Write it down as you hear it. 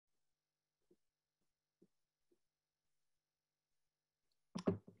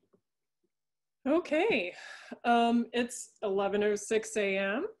Okay, it's 11:06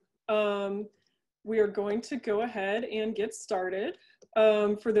 a.m. We are going to go ahead and get started.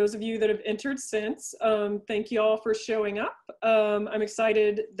 For those of you that have entered since, thank you all for showing up. I'm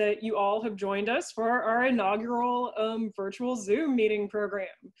excited that you all have joined us for our inaugural virtual Zoom meeting program.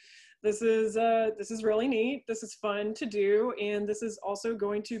 This is really neat. This is fun to do, and this is also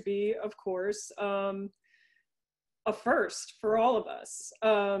going to be, of course, a first for all of us.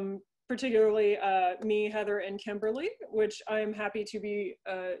 Particularly me, Heather, and Kimberly, which I'm happy to be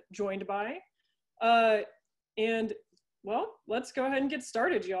joined by. And well, let's go ahead and get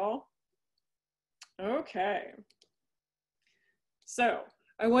started, y'all. Okay. So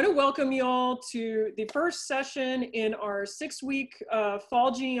I want to welcome you all to the first session in our 6-week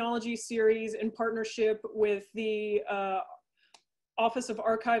fall genealogy series in partnership with the Office of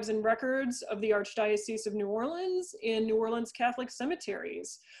Archives and Records of the Archdiocese of New Orleans and New Orleans Catholic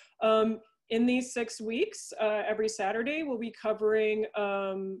Cemeteries. In these 6 weeks, every Saturday, we'll be covering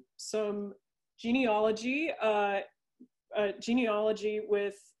some genealogy,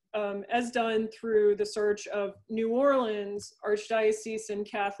 with, as done through the search of New Orleans Archdiocesan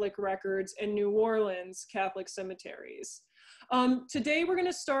Catholic Records and New Orleans Catholic Cemeteries. Today, we're going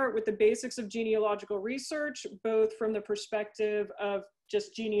to start with the basics of genealogical research, both from the perspective of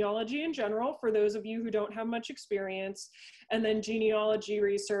just genealogy in general, for those of you who don't have much experience, and then genealogy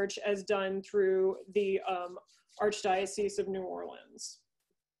research as done through the Archdiocese of New Orleans.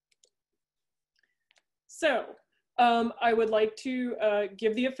 So I would like to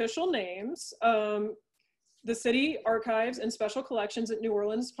give the official names. The City Archives and Special Collections at New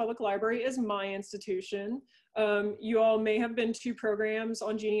Orleans Public Library is my institution. You all may have been to programs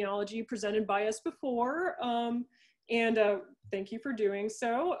on genealogy presented by us before, and thank you for doing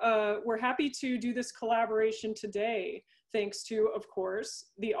so. We're happy to do this collaboration today, thanks to, of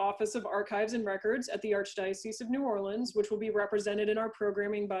course, the Office of Archives and Records at the Archdiocese of New Orleans, which will be represented in our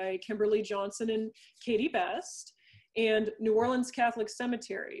programming by Kimberly Johnson and Katie Best, and New Orleans Catholic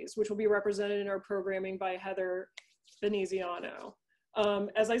Cemeteries, which will be represented in our programming by Heather Veneziano.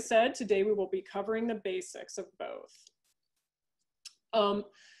 As I said, today we will be covering the basics of both.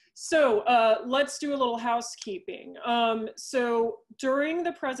 Let's do a little housekeeping. So during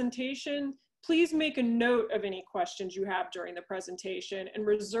the presentation, please make a note of any questions you have during the presentation and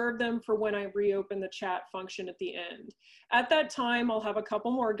reserve them for when I reopen the chat function at the end. At that time, I'll have a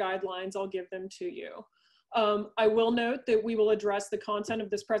couple more guidelines. I'll give them to you. I will note that we will address the content of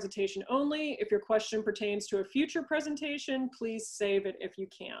this presentation only. If your question pertains to a future presentation, please save it if you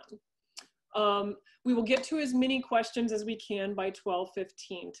can. We will get to as many questions as we can by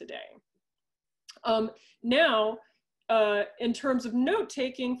 12:15 today. Now, in terms of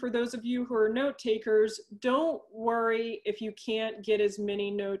note-taking, for those of you who are note-takers, don't worry if you can't get as many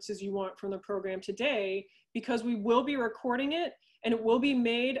notes as you want from the program today, because we will be recording it and it will be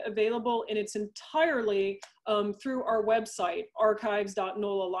made available in its entirety through our website,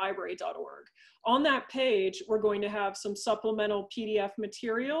 archives.nolalibrary.org. On that page, we're going to have some supplemental PDF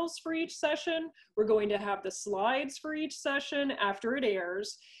materials for each session. We're going to have the slides for each session after it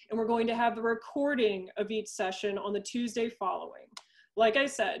airs, and we're going to have the recording of each session on the Tuesday following. Like I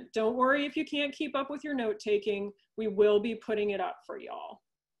said, don't worry if you can't keep up with your note-taking. We will be putting it up for y'all.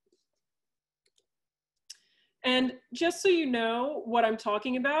 And just so you know what I'm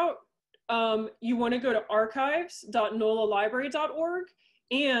talking about, you want to go to archives.nolalibrary.org,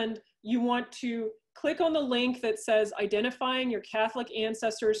 and you want to click on the link that says Identifying Your Catholic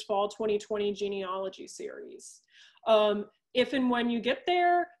Ancestors Fall 2020 Genealogy Series. If and when you get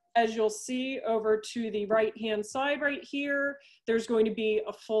there, as you'll see over to the right-hand side right here, there's going to be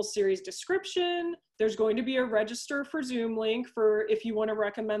a full series description. There's going to be a register for Zoom link for if you want to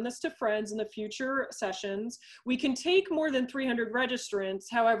recommend this to friends in the future sessions. We can take more than 300 registrants.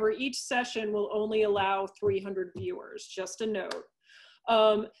 However, each session will only allow 300 viewers, just a note.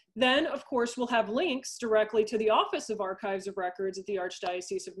 Then, of course, we'll have links directly to the Office of Archives of Records at the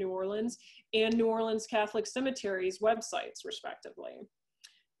Archdiocese of New Orleans and New Orleans Catholic Cemeteries websites, respectively.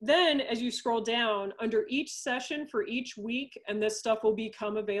 Then, as you scroll down, under each session for each week, and this stuff will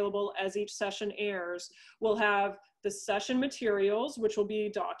become available as each session airs, we'll have the session materials, which will be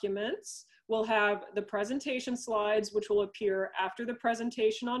documents. We'll have the presentation slides, which will appear after the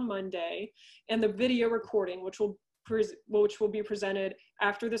presentation on Monday, and the video recording, which will be presented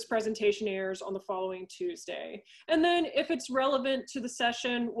after this presentation airs on the following Tuesday. And then if it's relevant to the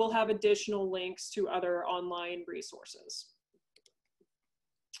session, we'll have additional links to other online resources.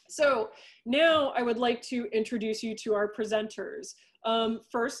 So now I would like to introduce you to our presenters.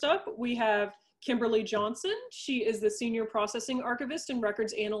 First up, we have Kimberly Johnson. She is the Senior Processing Archivist and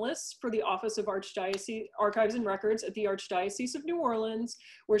Records Analyst for the Office of Archdiocese Archives and Records at the Archdiocese of New Orleans,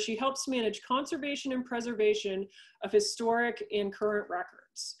 where she helps manage conservation and preservation of historic and current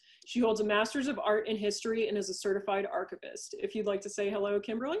records. She holds a Master's of Art in History and is a certified archivist. If you'd like to say hello,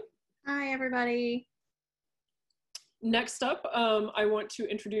 Kimberly. Hi, everybody. Next up, I want to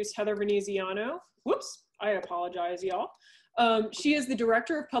introduce Heather Veneziano. Whoops, I apologize, y'all. She is the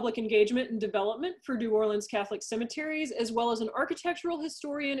Director of Public Engagement and Development for New Orleans Catholic Cemeteries, as well as an architectural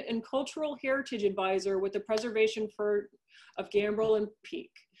historian and cultural heritage advisor with the Preservation Fund of Gambrel and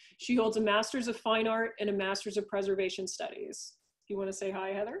Peak. She holds a Master's of Fine Art and a Master's of Preservation Studies. Do you want to say hi,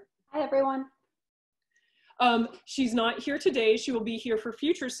 Heather? Hi, everyone. She's not here today. She will be here for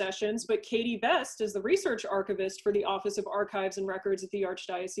future sessions, but Katie Best is the research archivist for the Office of Archives and Records at the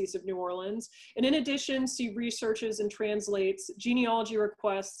Archdiocese of New Orleans. And in addition, she researches and translates genealogy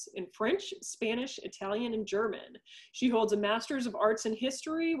requests in French, Spanish, Italian, and German. She holds a Master's of Arts in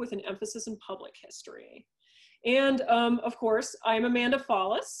History with an emphasis in public history. And of course, I'm Amanda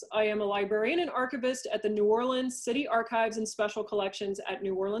Follis. I am a librarian and archivist at the New Orleans City Archives and Special Collections at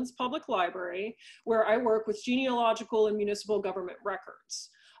New Orleans Public Library, where I work with genealogical and municipal government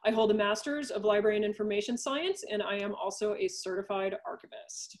records. I hold a Master's of Library and Information Science, and I am also a certified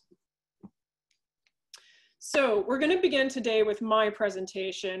archivist. So we're going to begin today with my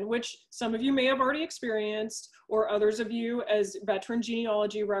presentation, which some of you may have already experienced, or others of you as veteran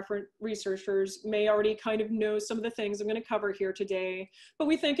genealogy researchers may already kind of know some of the things I'm going to cover here today, but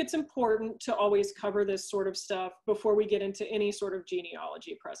we think it's important to always cover this sort of stuff before we get into any sort of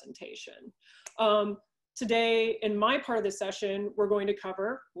genealogy presentation. Today, in my part of the session, we're going to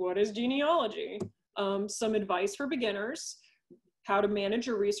cover what is genealogy, some advice for beginners, how to manage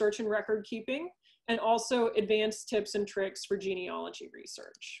your research and record keeping, and also advanced tips and tricks for genealogy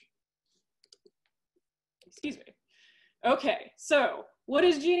research. Excuse me. Okay, so what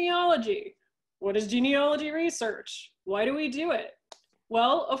is genealogy? What is genealogy research? Why do we do it?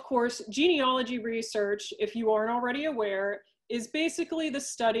 Well, of course, genealogy research, if you aren't already aware, is basically the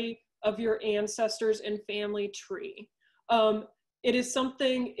study of your ancestors and family tree. It is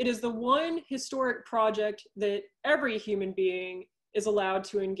the one historic project that every human being is allowed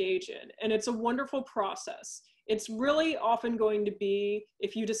to engage in. And it's a wonderful process. It's really often going to be,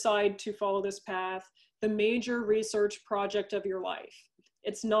 if you decide to follow this path, the major research project of your life.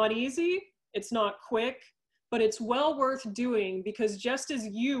 It's not easy, it's not quick, but it's well worth doing, because just as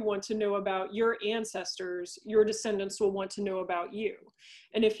you want to know about your ancestors, your descendants will want to know about you.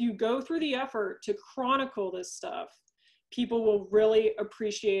 And if you go through the effort to chronicle this stuff, people will really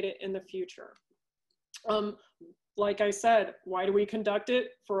appreciate it in the future. Like I said, why do we conduct it?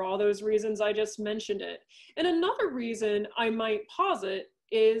 For all those reasons I just mentioned it. And another reason I might posit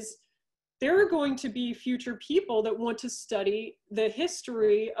is there are going to be future people that want to study the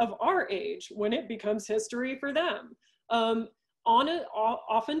history of our age when it becomes history for them.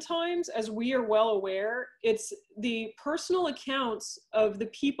 Oftentimes, as we are well aware, it's the personal accounts of the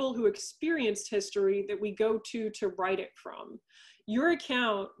people who experienced history that we go to write it from. Your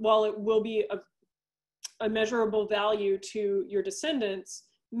account, while it will be a measurable value to your descendants,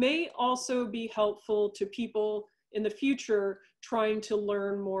 may also be helpful to people in the future trying to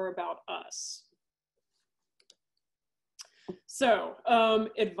learn more about us. So,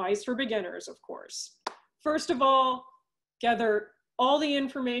 advice for beginners, of course. First of all, gather all the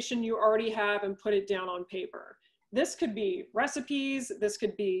information you already have and put it down on paper. This could be recipes, this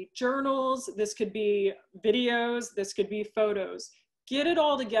could be journals, this could be videos, this could be photos. Get it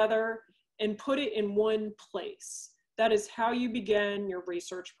all together and put it in one place. That is how you begin your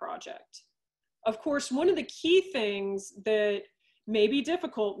research project. Of course, one of the key things that may be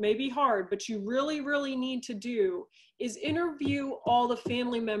difficult, may be hard, but you really, really need to do is interview all the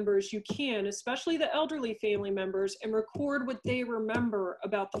family members you can, especially the elderly family members, and record what they remember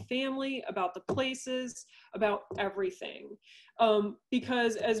about the family, about the places, about everything.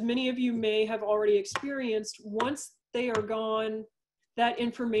 Because as many of you may have already experienced, once they are gone, that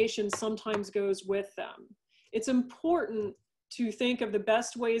information sometimes goes with them. It's important to think of the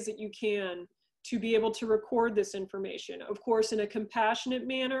best ways that you can to be able to record this information. Of course, in a compassionate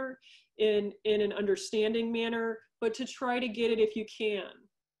manner, in an understanding manner, but to try to get it if you can.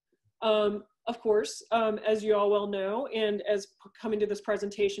 Of course, as you all well know, and as coming to this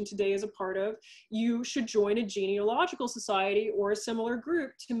presentation today is a part of, you should join a genealogical society or a similar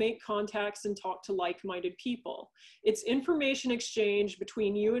group to make contacts and talk to like-minded people. It's information exchange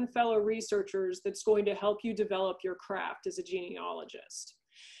between you and fellow researchers that's going to help you develop your craft as a genealogist.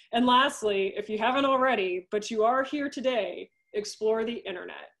 And lastly, if you haven't already, but you are here today, explore the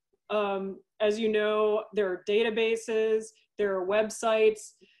internet. As you know, there are databases, there are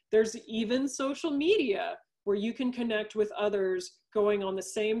websites, there's even social media where you can connect with others going on the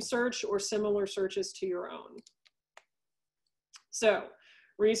same search or similar searches to your own. So,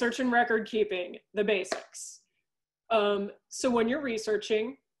 research and record keeping, the basics. So when you're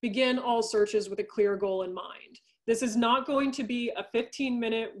researching, begin all searches with a clear goal in mind. This is not going to be a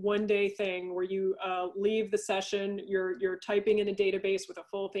 15-minute, one-day thing where you leave the session, you're typing in a database with a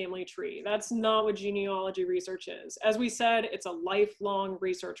full family tree. That's not what genealogy research is. As we said, it's a lifelong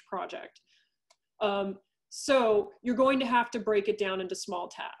research project. So you're going to have to break it down into small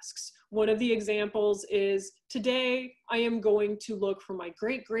tasks. One of the examples is, today I am going to look for my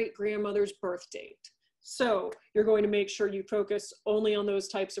great-great-grandmother's birth date. So you're going to make sure you focus only on those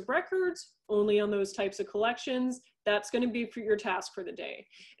types of records, only on those types of collections. That's going to be for your task for the day.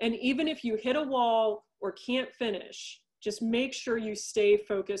 And even if you hit a wall or can't finish, just make sure you stay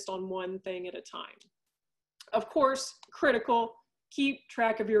focused on one thing at a time. Of course, critical, keep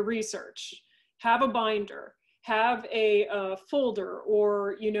track of your research. Have a binder, have a folder,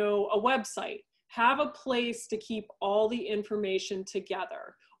 or a website. Have a place to keep all the information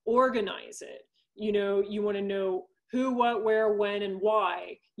together. Organize it. You want to know who, what, where, when, and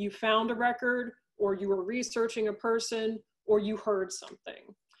why you found a record, or you were researching a person, or you heard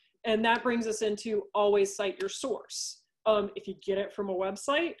something. And that brings us into always cite your source. If you get it from a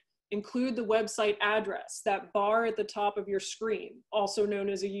website, include the website address, that bar at the top of your screen, also known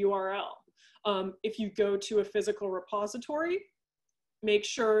as a URL. If you go to a physical repository, make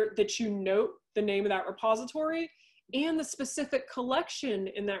sure that you note the name of that repository and the specific collection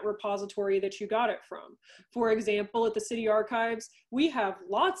in that repository that you got it from. For example, at the City Archives, we have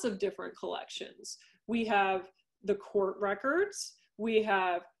lots of different collections. We have the court records, we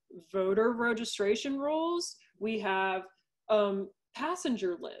have voter registration rolls, we have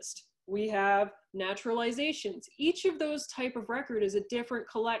passenger list, we have naturalizations. Each of those type of record is a different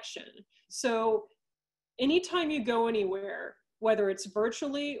collection. So anytime you go anywhere, whether it's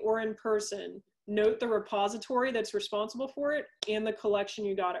virtually or in person, note the repository that's responsible for it and the collection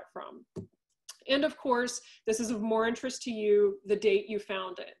you got it from. And of course, this is of more interest to you, the date you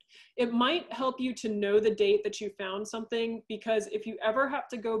found it. It might help you to know the date that you found something, because if you ever have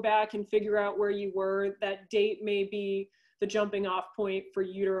to go back and figure out where you were, that date may be the jumping off point for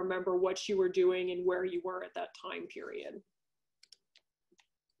you to remember what you were doing and where you were at that time period.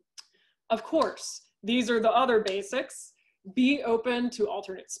 Of course, these are the other basics. Be open to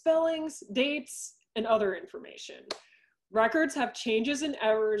alternate spellings, dates, and other information. Records have changes and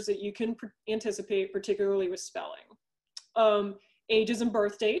errors that you can anticipate, particularly with spelling. Ages and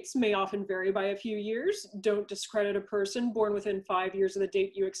birth dates may often vary by a few years. Don't discredit a person born within 5 years of the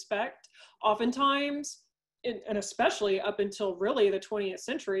date you expect. Oftentimes, and especially up until really the 20th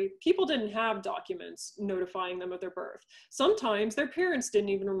century, people didn't have documents notifying them of their birth. Sometimes their parents didn't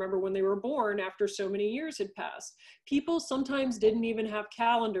even remember when they were born after so many years had passed. People sometimes didn't even have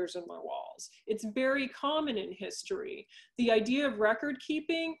calendars on their walls. It's very common in history. The idea of record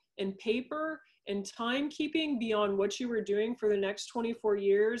keeping and paper and timekeeping beyond what you were doing for the next 24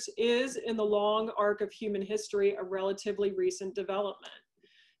 years is, in the long arc of human history, a relatively recent development.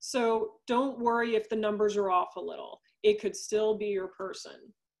 So don't worry if the numbers are off a little. It could still be your person.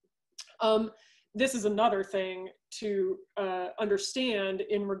 This is another thing to understand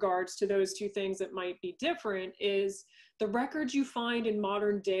in regards to those two things that might be different, is the records you find in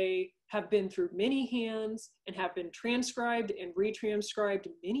modern day have been through many hands and have been transcribed and retranscribed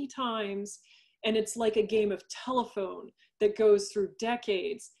many times. And it's like a game of telephone that goes through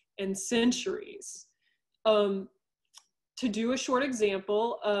decades and centuries. To do a short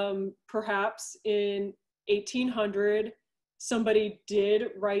example, perhaps in 1800, somebody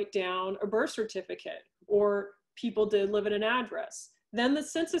did write down a birth certificate, or people did live at an address. Then the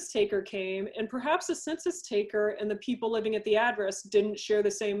census taker came, and perhaps the census taker and the people living at the address didn't share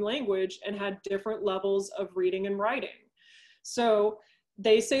the same language and had different levels of reading and writing. So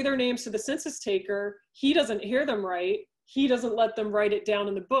they say their names to the census taker, he doesn't hear them right, he doesn't let them write it down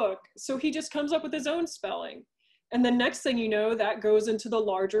in the book, so he just comes up with his own spelling. And the next thing you know, that goes into the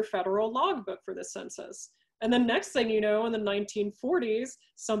larger federal logbook for the census. And the next thing you know, in the 1940s,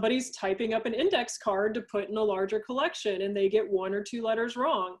 somebody's typing up an index card to put in a larger collection, and they get 1 or 2 letters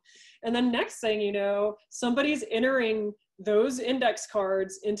wrong. And the next thing you know, somebody's entering those index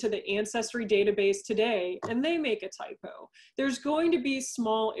cards into the Ancestry database today, and they make a typo. There's going to be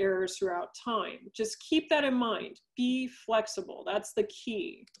small errors throughout time. Just keep that in mind. Be flexible. That's the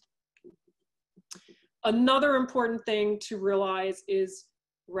key. Another important thing to realize is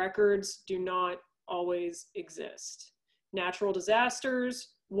records do not always exist. Natural disasters,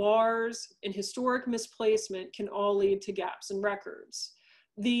 wars, and historic misplacement can all lead to gaps in records.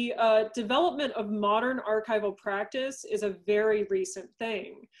 The development of modern archival practice is a very recent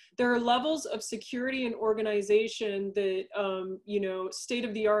thing. There are levels of security and organization that,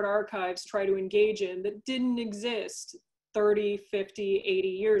 state-of-the-art archives try to engage in that didn't exist 30, 50, 80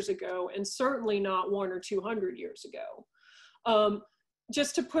 years ago, and certainly not 100 or 200 years ago.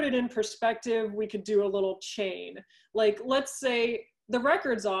 Just to put it in perspective, we could do a little chain. Like, let's say the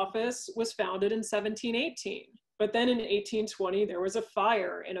Records Office was founded in 1718. But then in 1820, there was a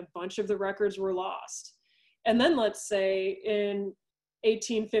fire and a bunch of the records were lost. And then let's say in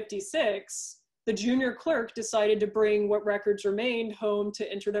 1856, the junior clerk decided to bring what records remained home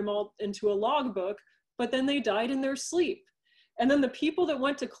to enter them all into a logbook, but then they died in their sleep. And then the people that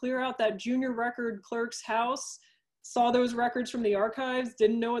went to clear out that junior record clerk's house saw those records from the archives,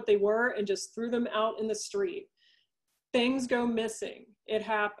 didn't know what they were, and just threw them out in the street. Things go missing. It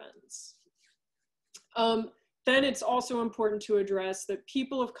happens. Then it's also important to address that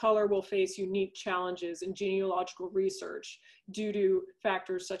people of color will face unique challenges in genealogical research due to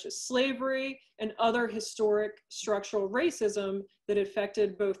factors such as slavery and other historic structural racism that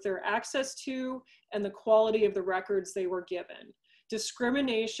affected both their access to and the quality of the records they were given.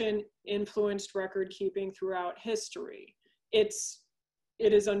 Discrimination influenced record keeping throughout history. It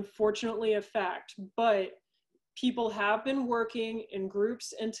is unfortunately a fact, but people have been working in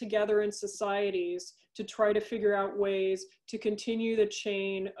groups and together in societies to try to figure out ways to continue the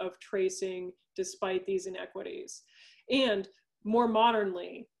chain of tracing despite these inequities. And more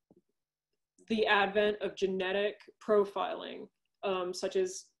modernly, the advent of genetic profiling, such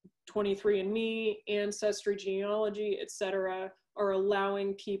as 23andMe, Ancestry, Genealogy, etc., are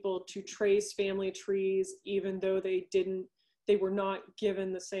allowing people to trace family trees even though they were not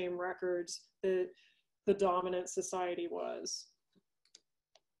given the same records that the dominant society was.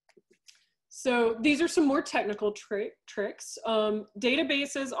 So these are some more technical tricks.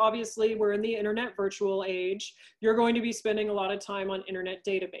 Databases, obviously, we're in the internet virtual age. You're going to be spending a lot of time on internet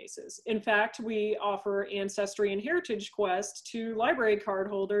databases. In fact, we offer Ancestry and Heritage Quest to library card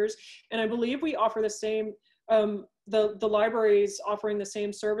holders, and I believe we offer the same, the libraries offering the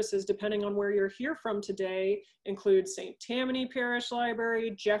same services depending on where you're here from today include St. Tammany Parish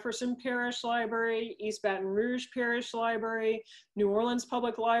Library, Jefferson Parish Library, East Baton Rouge Parish Library, New Orleans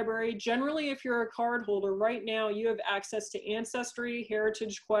Public Library. Generally, if you're a card holder right now, you have access to Ancestry,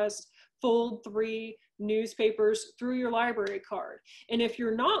 Heritage Quest, Fold 3 newspapers through your library card. And if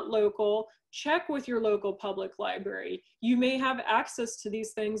you're not local, check with your local public library. You may have access to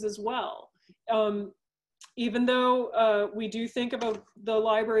these things as well. Even though we do think of the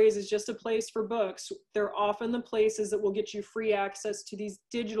libraries as just a place for books, they're often the places that will get you free access to these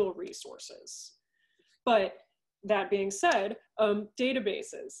digital resources. But that being said,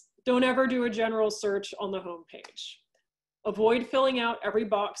 databases. Don't ever do a general search on the homepage. Avoid filling out every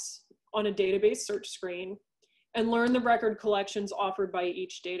box on a database search screen, and learn the record collections offered by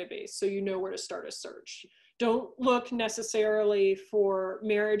each database so you know where to start a search. Don't look necessarily for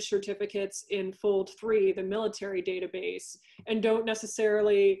marriage certificates in Fold 3, the military database, and don't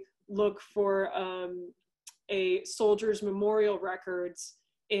necessarily look for a soldier's memorial records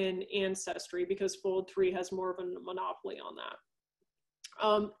in Ancestry because Fold 3 has more of a monopoly on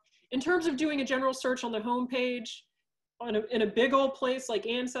that. In terms of doing a general search on the homepage, in a big old place like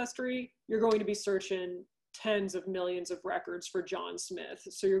Ancestry, you're going to be searching tens of millions of records for John Smith.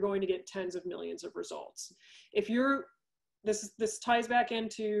 So you're going to get tens of millions of results. If you're, this ties back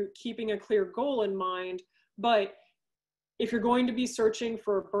into keeping a clear goal in mind, but if you're going to be searching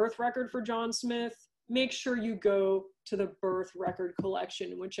for a birth record for John Smith, make sure you go to the birth record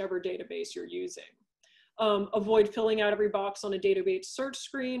collection in whichever database you're using. Avoid filling out every box on a database search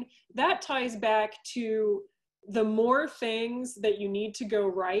screen. That ties back to the more things that you need to go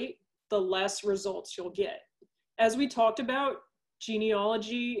right, the less results you'll get. As we talked about,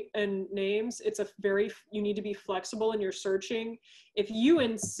 genealogy and names, you need to be flexible in your searching. If you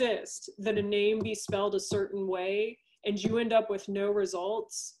insist that a name be spelled a certain way and you end up with no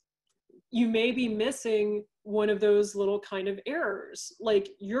results, you may be missing one of those little kind of errors. Like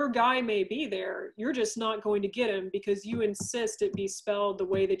your guy may be there, you're just not going to get him because you insist it be spelled the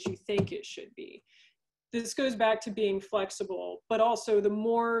way that you think it should be. This goes back to being flexible, but also the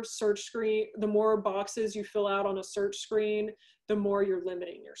more the more boxes you fill out on a search screen, the more you're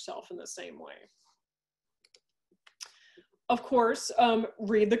limiting yourself in the same way. Of course,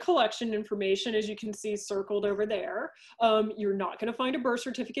 read the collection information, as you can see circled over there. You're not gonna find a birth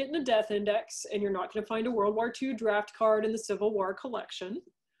certificate in a death index, and you're not gonna find a World War II draft card in the Civil War collection.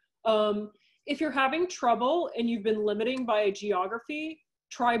 If you're having trouble and you've been limiting by geography,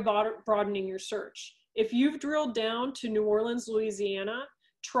 try broadening your search. If you've drilled down to New Orleans, Louisiana,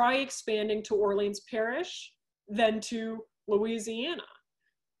 try expanding to Orleans Parish, then to Louisiana.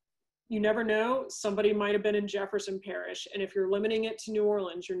 You never know, somebody might have been in Jefferson Parish, and if you're limiting it to New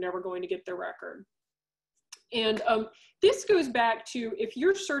Orleans, you're never going to get their record. And this goes back to, if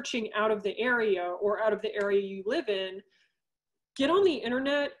you're searching out of the area or out of the area you live in, get on the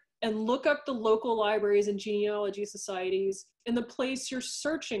internet and look up the local libraries and genealogy societies in the place you're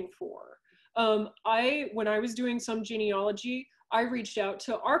searching for. When I was doing some genealogy, I reached out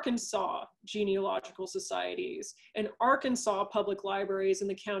to Arkansas genealogical societies and Arkansas public libraries in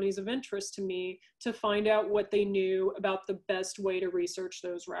the counties of interest to me to find out what they knew about the best way to research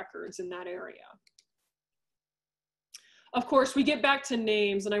those records in that area. Of course, we get back to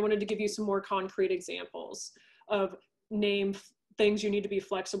names, and I wanted to give you some more concrete examples of things you need to be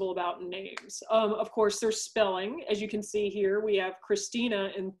flexible about in names. Of course, there's spelling. As you can see here, we have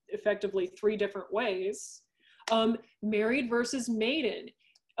Christina in effectively 3 different ways. Married versus maiden.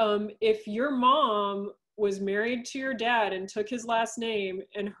 If your mom was married to your dad and took his last name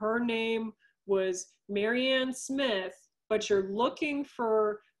and her name was Marianne Smith, but you're looking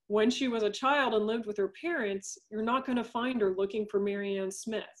for when she was a child and lived with her parents, you're not going to find her looking for Marianne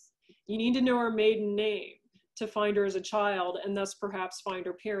Smith. You need to know her maiden name to find her as a child, and thus perhaps find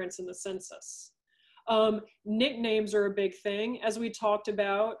her parents in the census. Nicknames are a big thing. As we talked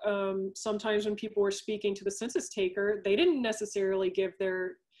about, sometimes when people were speaking to the census taker, they didn't necessarily give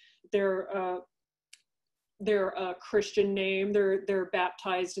their Christian name, their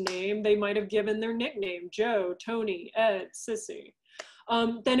baptized name. They might have given their nickname, Joe, Tony, Ed, Sissy.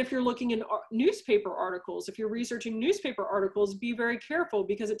 Then if you're looking in newspaper articles, if you're researching newspaper articles, be very careful,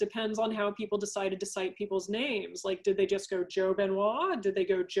 because it depends on how people decided to cite people's names. Like, did they just go Joe Benoit? Did they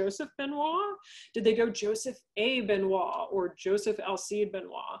go Joseph Benoit? Did they go Joseph A. Benoit or Joseph Alcide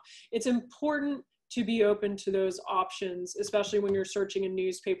Benoit? It's important to be open to those options, especially when you're searching a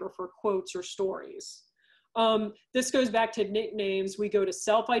newspaper for quotes or stories. This goes back to nicknames. We go to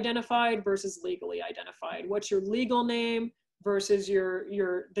self-identified versus legally identified. What's your legal name versus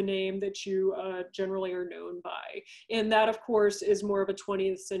the name that you generally are known by. And that, of course, is more of a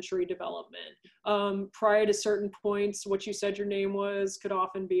 20th century development. Prior to certain points, what you said your name was could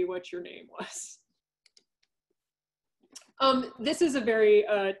often be what your name was. This is a very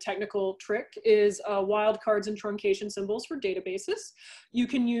technical trick, is wildcards and truncation symbols for databases. You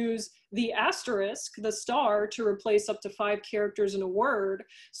can use the asterisk, the star, to replace up to 5 characters in a word.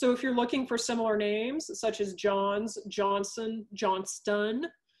 So if you're looking for similar names, such as Johns, Johnson, Johnston,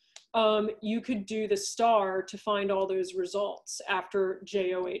 you could do the star to find all those results after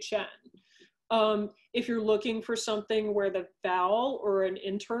J-O-H-N. If you're looking for something where the vowel or an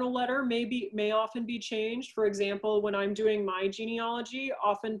internal letter may often be changed, for example, when I'm doing my genealogy,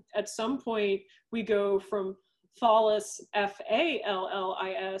 often at some point we go from Follis,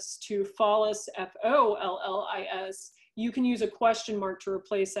 F-A-L-L-I-S, to Follis, F-O-L-L-I-S. You can use a question mark to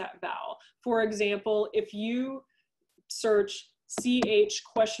replace that vowel. For example, if you search CH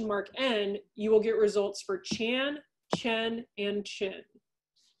question mark N, you will get results for Chan, Chen, and Chin.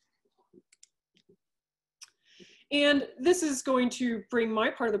 And this is going to bring my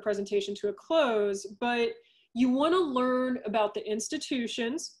part of the presentation to a close, but you want to learn about the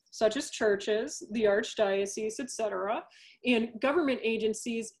institutions, such as churches, the Archdiocese, etc., and government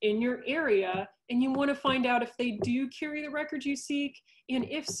agencies in your area, and you want to find out if they do carry the records you seek, and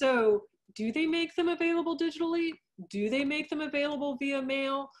if so, do they make them available digitally? Do they make them available via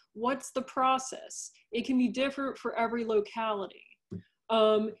mail? What's the process? It can be different for every locality.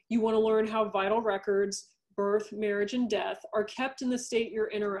 You want to learn how vital records, birth, marriage, and death are kept in the state you're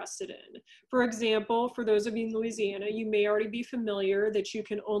interested in. For example, for those of you in Louisiana, you may already be familiar that you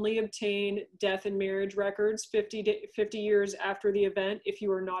can only obtain death and marriage records 50 years after the event if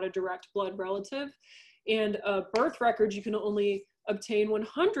you are not a direct blood relative. And birth records you can only obtain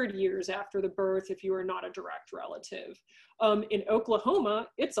 100 years after the birth if you are not a direct relative. In Oklahoma,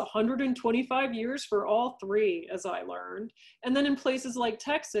 it's 125 years for all 3, as I learned. And then in places like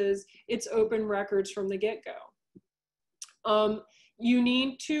Texas, it's open records from the get-go. You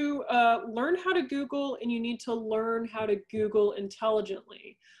need to learn how to Google, and you need to learn how to Google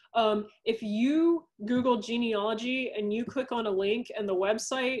intelligently. If you Google genealogy and you click on a link and the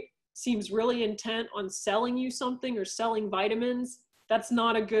website seems really intent on selling you something or selling vitamins, that's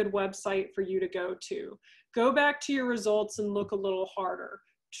not a good website for you to go to. Go back to your results and look a little harder.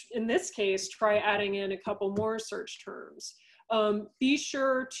 In this case, try adding in a couple more search terms. Be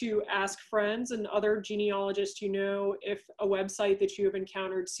sure to ask friends and other genealogists you know if a website that you have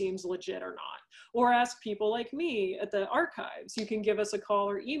encountered seems legit or not. Or ask people like me at the archives. You can give us a call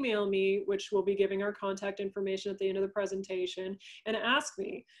or email me, which we'll be giving our contact information at the end of the presentation, and ask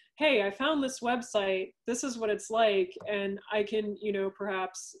me, hey, I found this website, this is what it's like, and I can,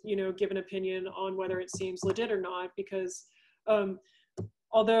 perhaps, give an opinion on whether it seems legit or not, because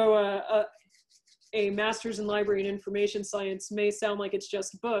although a master's in library and information science may sound like it's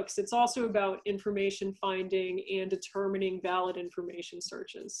just books, it's also about information finding and determining valid information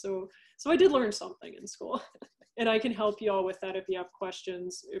searches. So I did learn something in school and I can help you all with that if you have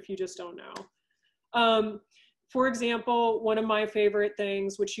questions, if you just don't know. For example, one of my favorite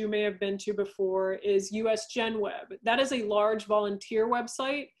things, which you may have been to before, is US GenWeb. That is a large volunteer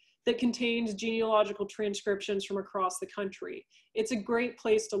website that contains genealogical transcriptions from across the country. It's a great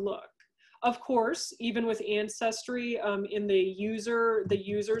place to look. Of course, even with Ancestry in the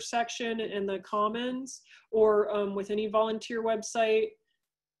user section in the Commons, or with any volunteer website,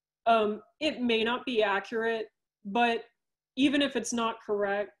 it may not be accurate, but even if it's not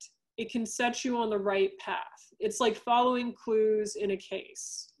correct, it can set you on the right path. It's like following clues in a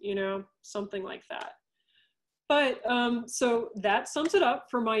case, something like that. But so that sums it up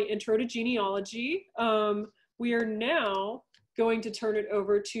for my intro to genealogy. We are now going to turn it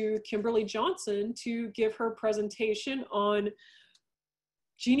over to Kimberly Johnson to give her presentation on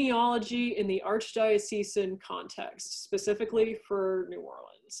genealogy in the Archdiocesan context, specifically for New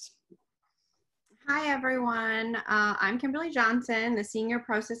Orleans. Hi, everyone. I'm Kimberly Johnson, the Senior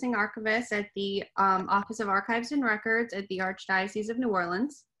Processing Archivist at the Office of Archives and Records at the Archdiocese of New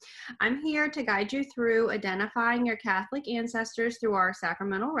Orleans. I'm here to guide you through identifying your Catholic ancestors through our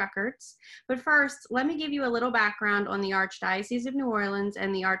sacramental records. But first, let me give you a little background on the Archdiocese of New Orleans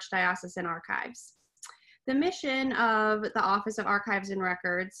and the Archdiocesan Archives. The mission of the Office of Archives and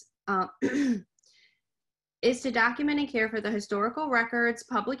Records is to document and care for the historical records,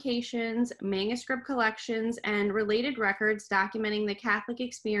 publications, manuscript collections, and related records documenting the Catholic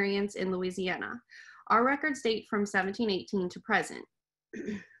experience in Louisiana. Our records date from 1718 to present.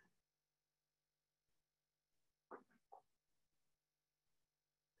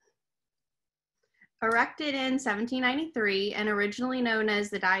 Erected in 1793 and originally known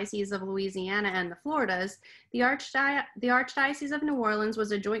as the Diocese of Louisiana and the Floridas, the Archdiocese of New Orleans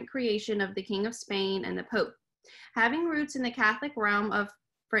was a joint creation of the King of Spain and the Pope. Having roots in the Catholic realm of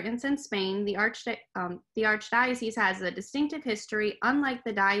France and Spain, the Archdiocese has a distinctive history, unlike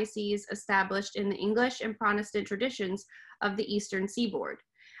the diocese established in the English and Protestant traditions of the Eastern Seaboard.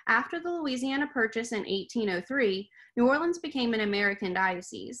 After the Louisiana Purchase in 1803, New Orleans became an American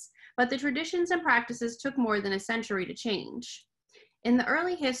diocese, but the traditions and practices took more than a century to change. In the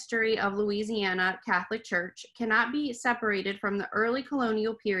early history of Louisiana, Catholic Church cannot be separated from the early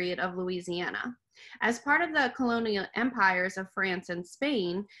colonial period of Louisiana. As part of the colonial empires of France and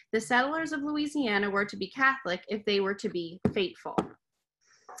Spain, the settlers of Louisiana were to be Catholic if they were to be faithful.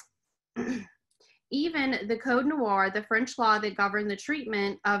 Even the Code Noir, the French law that governed the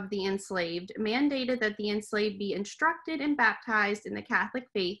treatment of the enslaved, mandated that the enslaved be instructed and baptized in the Catholic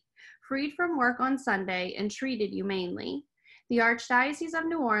faith, freed from work on Sunday, and treated humanely. The Archdiocese of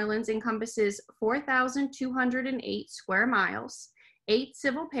New Orleans encompasses 4,208 square miles, 8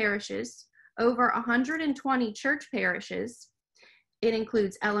 civil parishes, over 120 church parishes. It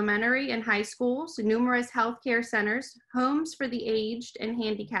includes elementary and high schools, numerous healthcare centers, homes for the aged and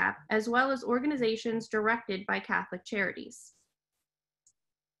handicapped, as well as organizations directed by Catholic charities.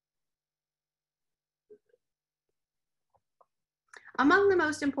 Among the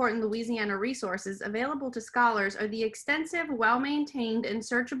most important Louisiana resources available to scholars are the extensive, well-maintained, and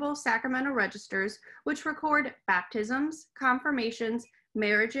searchable sacramental registers, which record baptisms, confirmations,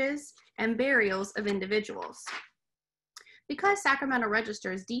 marriages, and burials of individuals. Because sacramental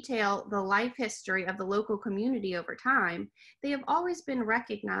registers detail the life history of the local community over time, they have always been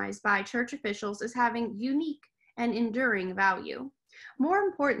recognized by church officials as having unique and enduring value. More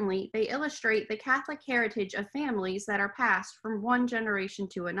importantly, they illustrate the Catholic heritage of families that are passed from one generation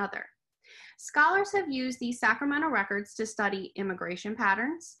to another. Scholars have used these sacramental records to study immigration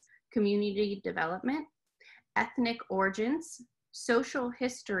patterns, community development, ethnic origins, social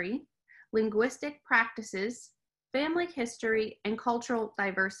history, linguistic practices, family history, and cultural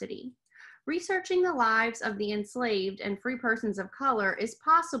diversity. Researching the lives of the enslaved and free persons of color is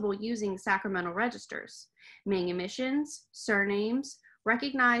possible using sacramental registers. Manumissions, surnames,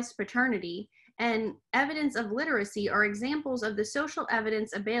 recognized paternity, and evidence of literacy are examples of the social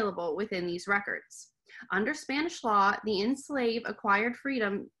evidence available within these records. Under Spanish law, the enslaved acquired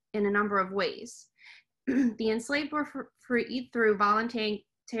freedom in a number of ways. The enslaved were freed through voluntary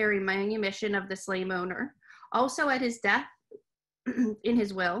manumission of the slave owner. Also at his death, in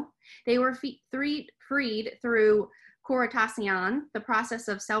his will, they were freed through cortación, the process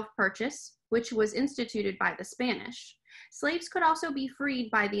of self-purchase, which was instituted by the Spanish. Slaves could also be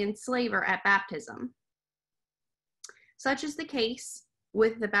freed by the enslaver at baptism. Such is the case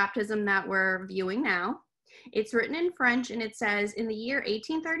with the baptism that we're viewing now. It's written in French, and it says, in the year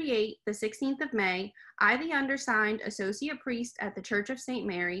 1838, the 16th of May, I, the undersigned associate priest at the Church of St.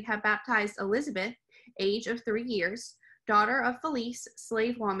 Mary, have baptized Elizabeth, age of 3 years, daughter of Felice,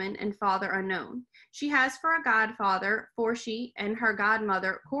 slave woman, and father unknown. She has for a godfather Forchy, and her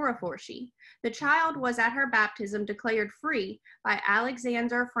godmother Cora Forchy. The child was at her baptism declared free by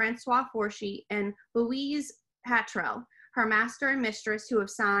Alexander Francois Forchy and Louise Patrel, her master and mistress, who have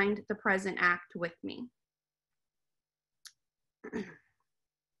signed the present act with me.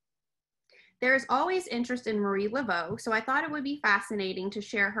 There is always interest in Marie Laveau, so I thought it would be fascinating to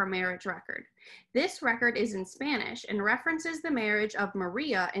share her marriage record. This record is in Spanish and references the marriage of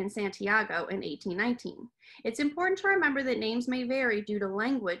Maria and Santiago in 1819. It's important to remember that names may vary due to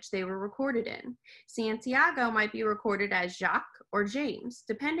language they were recorded in. Santiago might be recorded as Jacques or James,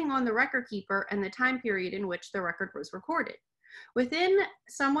 depending on the record keeper and the time period in which the record was recorded. Within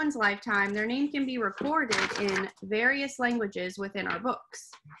someone's lifetime, their name can be recorded in various languages within our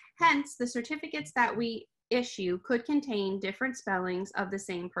books. Hence, the certificates that we issue could contain different spellings of the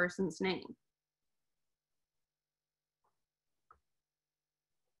same person's name.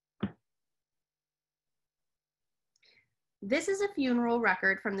 This is a funeral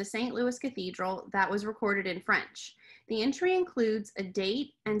record from the St. Louis Cathedral that was recorded in French. The entry includes a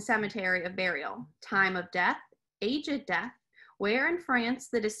date and cemetery of burial, time of death, age of death, where in France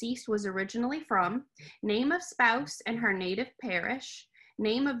the deceased was originally from, name of spouse and her native parish,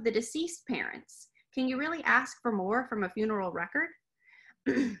 name of the deceased parents. Can you really ask for more from a funeral record?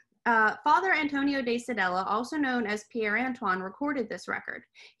 Father Antonio de Sedella, also known as Pierre Antoine, recorded this record.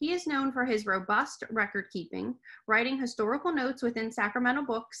 He is known for his robust record keeping, writing historical notes within sacramental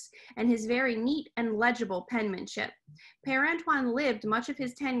books, and his very neat and legible penmanship. Pierre Antoine lived much of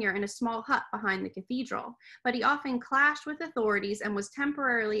his tenure in a small hut behind the cathedral, but he often clashed with authorities and was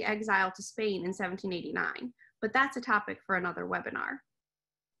temporarily exiled to Spain in 1789. But that's a topic for another webinar.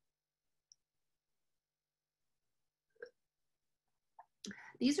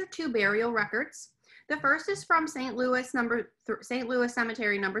 These are two burial records. The first is from St. Louis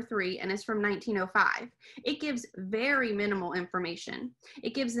Cemetery number 3 and is from 1905. It gives very minimal information.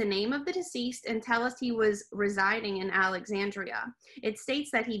 It gives the name of the deceased and tells us he was residing in Alexandria. It states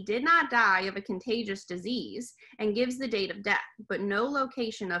that he did not die of a contagious disease and gives the date of death, but no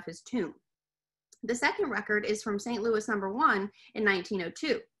location of his tomb. The second record is from St. Louis number 1 in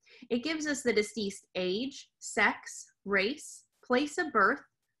 1902. It gives us the deceased age, sex, race, place of birth,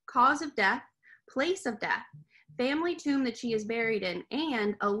 cause of death, place of death, family tomb that she is buried in,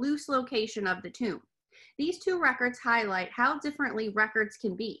 and a loose location of the tomb. These two records highlight how differently records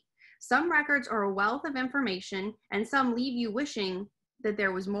can be. Some records are a wealth of information, and some leave you wishing that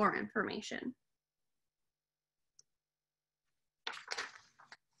there was more information.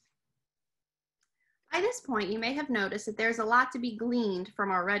 By this point, you may have noticed that there's a lot to be gleaned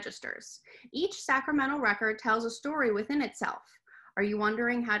from our registers. Each sacramental record tells a story within itself. Are you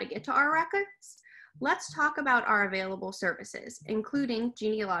wondering how to get to our records? Let's talk about our available services, including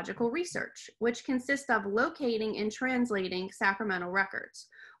genealogical research, which consists of locating and translating sacramental records.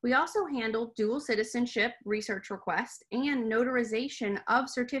 We also handle dual citizenship research requests and notarization of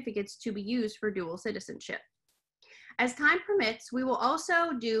certificates to be used for dual citizenship. As time permits, we will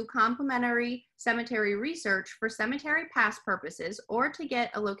also do complementary cemetery research for cemetery pass purposes or to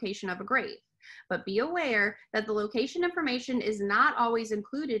get a location of a grave. But be aware that the location information is not always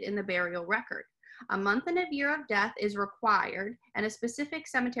included in the burial record. A month and a year of death is required, and a specific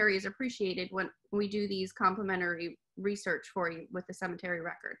cemetery is appreciated when we do these complementary research for you with the cemetery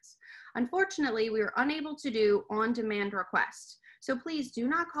records. Unfortunately, we are unable to do on-demand requests, so please do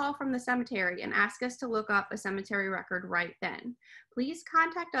not call from the cemetery and ask us to look up a cemetery record right then. Please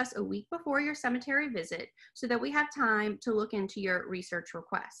contact us a week before your cemetery visit so that we have time to look into your research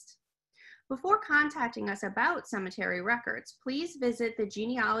request. Before contacting us about cemetery records, please visit the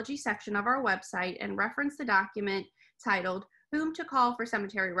genealogy section of our website and reference the document titled Whom to Call for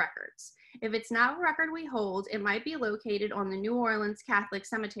Cemetery Records. If it's not a record we hold, it might be located on the New Orleans Catholic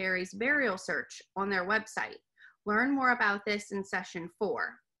Cemeteries burial search on their website. Learn more about this in session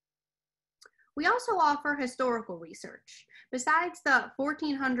 4. We also offer historical research. Besides the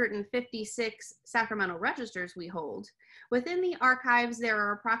 1,456 sacramental registers we hold, within the archives there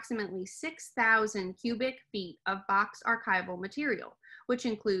are approximately 6,000 cubic feet of box archival material, which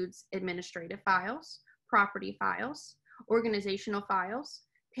includes administrative files, property files, organizational files,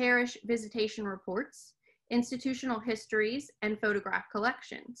 parish visitation reports, institutional histories, and photograph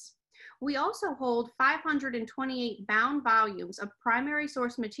collections. We also hold 528 bound volumes of primary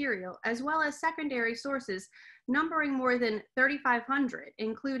source material, as well as secondary sources numbering more than 3,500,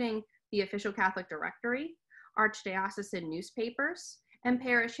 including the Official Catholic Directory, Archdiocesan newspapers, and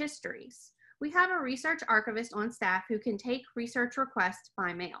parish histories. We have a research archivist on staff who can take research requests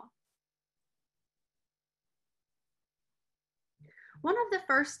by mail. One of the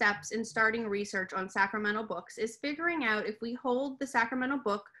first steps in starting research on sacramental books is figuring out if we hold the sacramental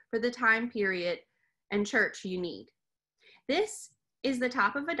book for the time period and church you need. This is the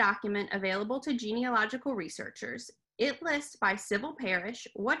top of a document available to genealogical researchers. It lists by civil parish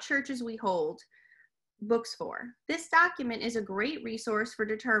what churches we hold books for. This document is a great resource for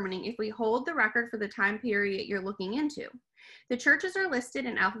determining if we hold the record for the time period you're looking into. The churches are listed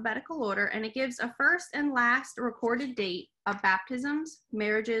in alphabetical order, and it gives a first and last recorded date of baptisms,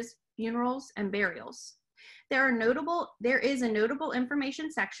 marriages, funerals, and burials. There is a notable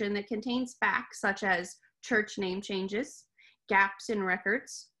information section that contains facts such as church name changes, gaps in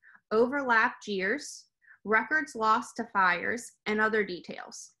records, overlapped years, records lost to fires, and other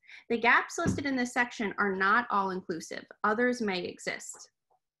details. The gaps listed in this section are not all-inclusive. Others may exist.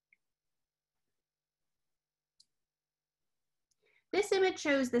 This image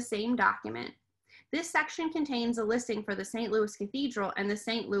shows the same document. This section contains a listing for the St. Louis Cathedral and the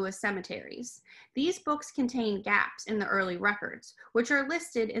St. Louis Cemeteries. These books contain gaps in the early records, which are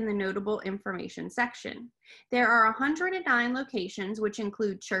listed in the notable information section. There are 109 locations, which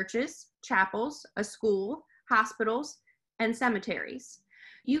include churches, chapels, a school, hospitals, and cemeteries.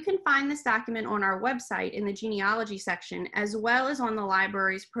 You can find this document on our website in the genealogy section, as well as on the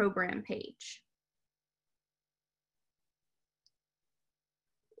library's program page.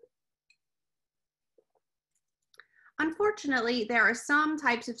 Unfortunately, there are some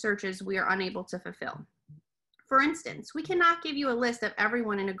types of searches we are unable to fulfill. For instance, we cannot give you a list of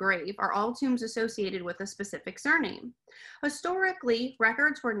everyone in a grave or all tombs associated with a specific surname. Historically,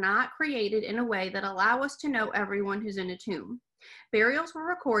 records were not created in a way that allow us to know everyone who's in a tomb. Burials were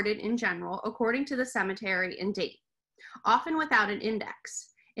recorded in general according to the cemetery and date, often without an index.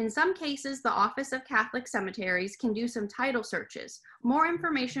 In some cases, the Office of Catholic Cemeteries can do some title searches. More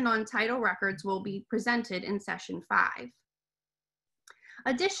information on title records will be presented in session 5.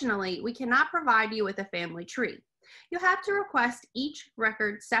 Additionally, we cannot provide you with a family tree. You have to request each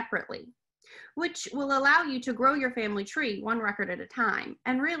record separately, which will allow you to grow your family tree one record at a time.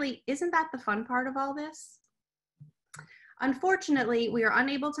 And really, isn't that the fun part of all this? Unfortunately, we are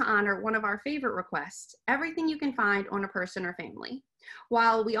unable to honor one of our favorite requests, everything you can find on a person or family.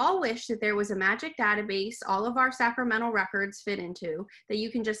 While we all wish that there was a magic database all of our sacramental records fit into, that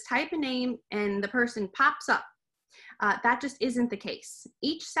you can just type a name and the person pops up, that just isn't the case.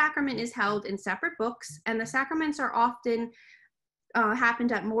 Each sacrament is held in separate books, and the sacraments are often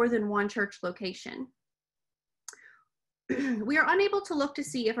happened at more than one church location. We are unable to look to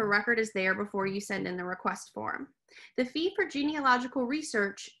see if a record is there before you send in the request form. The fee for genealogical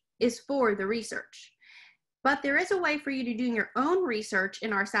research is for the research, but there is a way for you to do your own research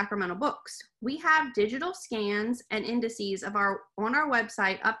in our sacramental books. We have digital scans and indices on our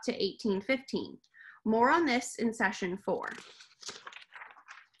website up to 1815. More on this in session 4.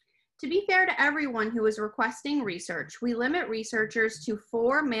 To be fair to everyone who is requesting research, we limit researchers to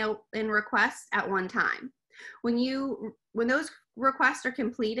 4 mail-in requests at one time. When those requests are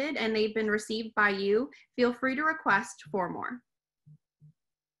completed and they've been received by you, feel free to request 4 more.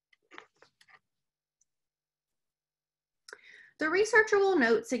 The researcher will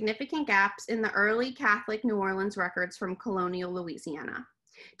note significant gaps in the early Catholic New Orleans records from colonial Louisiana.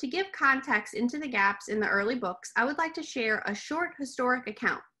 To give context into the gaps in the early books, I would like to share a short historic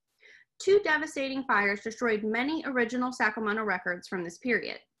account. 2 devastating fires destroyed many original sacramental records from this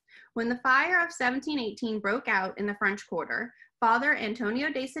period. When the fire of 1718 broke out in the French Quarter, Father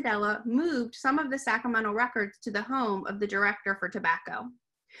Antonio de Sedella moved some of the sacramental records to the home of the director for tobacco.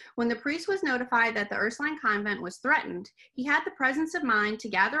 When the priest was notified that the Ursuline convent was threatened, he had the presence of mind to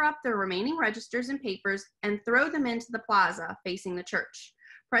gather up the remaining registers and papers and throw them into the plaza facing the church,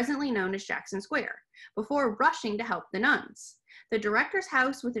 presently known as Jackson Square, before rushing to help the nuns. The director's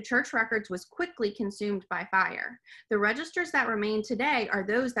house with the church records was quickly consumed by fire. The registers that remain today are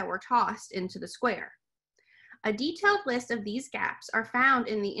those that were tossed into the square. A detailed list of these gaps are found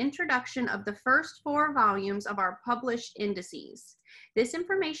in the introduction of the first 4 volumes of our published indices. This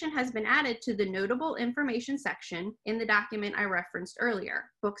information has been added to the notable information section in the document I referenced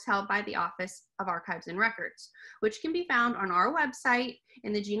earlier, Books Held by the Office of Archives and Records, which can be found on our website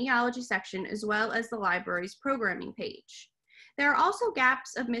in the genealogy section as well as the library's programming page. There are also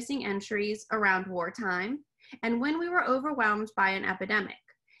gaps of missing entries around wartime and when we were overwhelmed by an epidemic.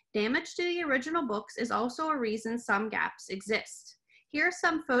 Damage to the original books is also a reason some gaps exist. Here are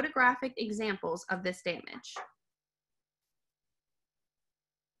some photographic examples of this damage.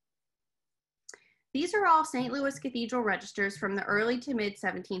 These are all St. Louis Cathedral registers from the early to mid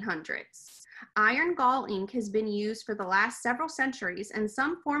 1700s. Iron gall ink has been used for the last several centuries, and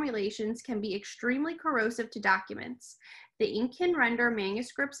some formulations can be extremely corrosive to documents. The ink can render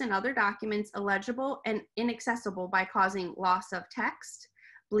manuscripts and other documents illegible and inaccessible by causing loss of text,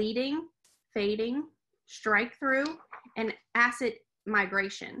 bleeding, fading, strike-through, and acid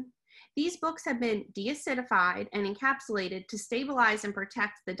migration. These books have been deacidified and encapsulated to stabilize and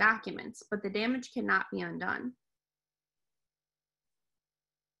protect the documents, but the damage cannot be undone.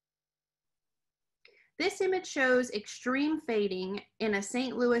 This image shows extreme fading in a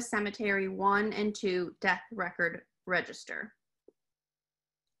St. Louis Cemetery 1 and 2 death record register.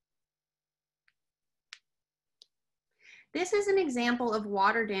 This is an example of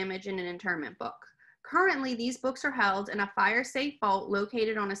water damage in an interment book. Currently, these books are held in a fire-safe vault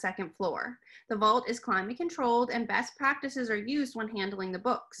located on a 2nd floor. The vault is climate controlled and best practices are used when handling the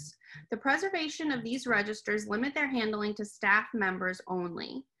books. The preservation of these registers limit their handling to staff members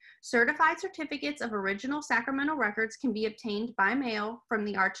only. Certified certificates of original sacramental records can be obtained by mail from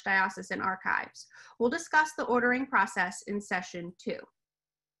the Archdiocesan archives. We'll discuss the ordering process in session 2.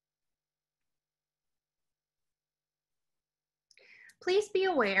 Please be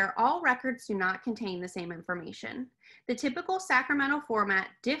aware all records do not contain the same information. The typical sacramental format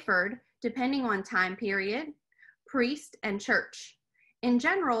differed depending on time period, priest, and church. In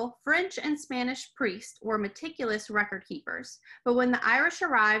general, French and Spanish priests were meticulous record keepers, but when the Irish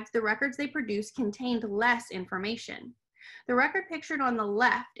arrived, the records they produced contained less information. The record pictured on the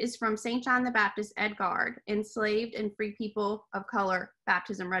left is from St. John the Baptist Edgard, Enslaved and Free People of Color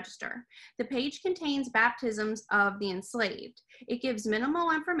Baptism Register. The page contains baptisms of the enslaved. It gives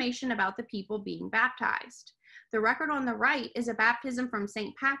minimal information about the people being baptized. The record on the right is a baptism from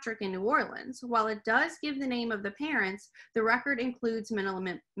St. Patrick in New Orleans. While it does give the name of the parents, the record includes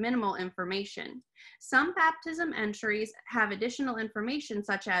minimal information. Some baptism entries have additional information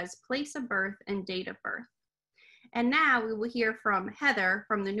such as place of birth and date of birth. And now we will hear from Heather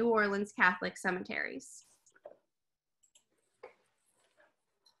from the New Orleans Catholic Cemeteries.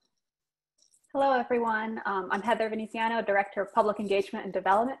 Hello, everyone. I'm Heather Veneziano, Director of Public Engagement and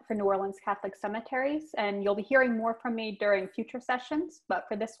Development for New Orleans Catholic Cemeteries, and you'll be hearing more from me during future sessions, but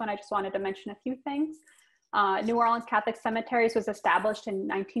for this one, I just wanted to mention a few things. New Orleans Catholic Cemeteries was established in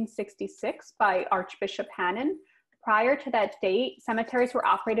 1966 by Archbishop Hannon. Prior to that date, cemeteries were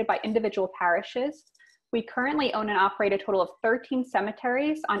operated by individual parishes. We currently own and operate a total of 13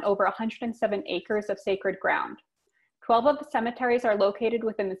 cemeteries on over 107 acres of sacred ground. 12 of the cemeteries are located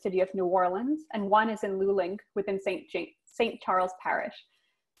within the city of New Orleans, and 1 is in Luling within St. Charles Parish.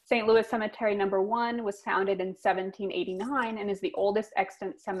 St. Louis Cemetery Number 1 was founded in 1789 and is the oldest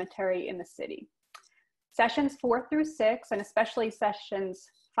extant cemetery in the city. Sessions 4 through 6, and especially sessions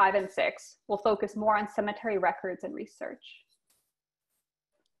 5 and 6, will focus more on cemetery records and research.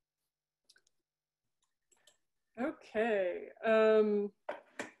 Okay,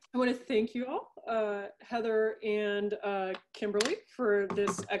 I want to thank you all, Heather and Kimberly, for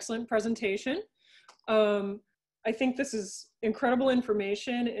this excellent presentation. I think this is incredible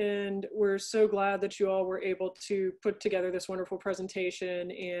information, and we're so glad that you all were able to put together this wonderful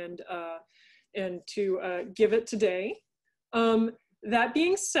presentation and to give it today. That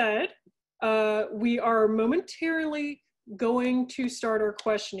being said, we are momentarily going to start our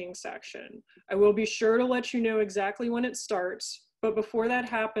questioning section. I will be sure to let you know exactly when it starts, but before that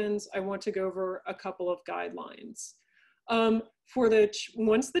happens, I want to go over a couple of guidelines.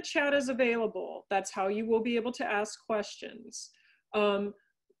 Once the chat is available, that's how you will be able to ask questions.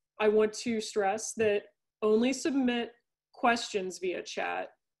 I want to stress that only submit questions via chat.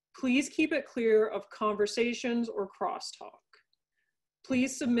 Please keep it clear of conversations or crosstalk.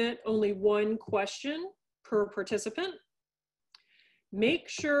 Please submit only 1 question per participant. Make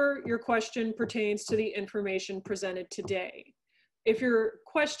sure your question pertains to the information presented today. If your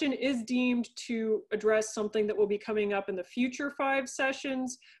question is deemed to address something that will be coming up in the future 5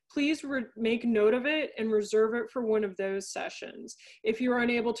 sessions, please make note of it and reserve it for one of those sessions. If you are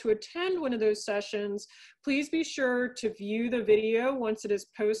unable to attend one of those sessions, please be sure to view the video once it is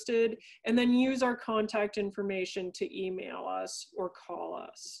posted and then use our contact information to email us or call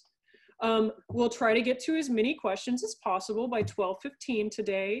us. We'll try to get to as many questions as possible by 12:15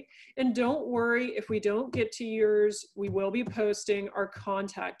 today. And don't worry, if we don't get to yours, we will be posting our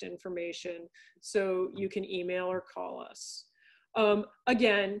contact information so you can email or call us.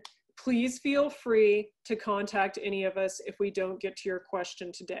 Again, please feel free to contact any of us if we don't get to your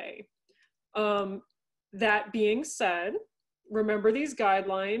question today. That being said, remember these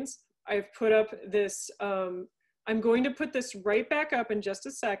guidelines. I've put up this, I'm going to put this right back up in just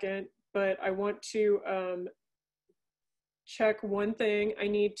a second, but I want to check one thing. I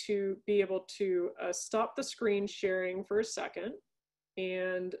need to be able to stop the screen sharing for a second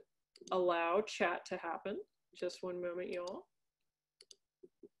and allow chat to happen. Just one moment, y'all.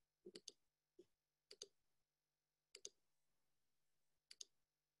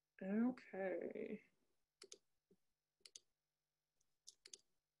 Okay.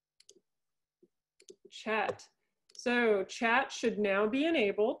 Chat. So chat should now be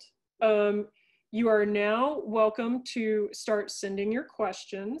enabled. You are now welcome to start sending your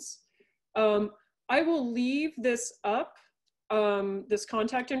questions. I will leave this up, this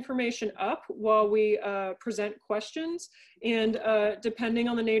contact information up while we present questions. And depending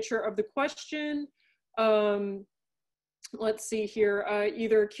on the nature of the question, let's see here,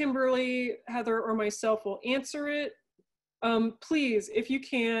 either Kimberly, Heather, or myself will answer it. Please, if you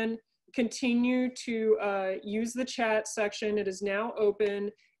can, continue to use the chat section. It is now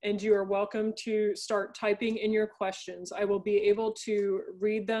open and you are welcome to start typing in your questions. I will be able to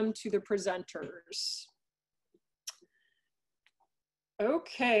read them to the presenters.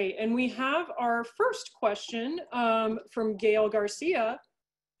 Okay, and we have our first question from Gail Garcia.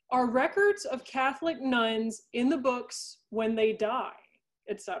 Are records of Catholic nuns in the books when they die,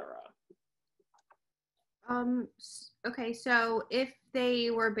 etc.? Okay, so if they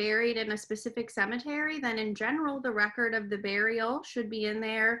were buried in a specific cemetery, then in general, the record of the burial should be in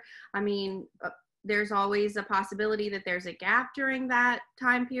there. I mean, there's always a possibility that there's a gap during that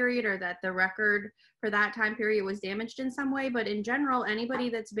time period or that the record for that time period was damaged in some way. But in general, anybody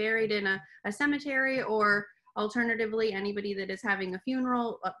that's buried in a cemetery, or alternatively, anybody that is having a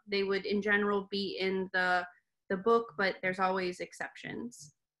funeral, they would in general be in the book, but there's always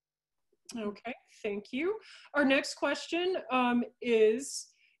exceptions. Okay, thank you. Our next question is,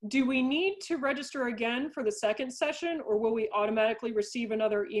 do we need to register again for the second session, or will we automatically receive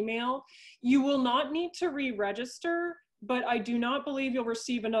another email? You will not need to re-register, but I do not believe you'll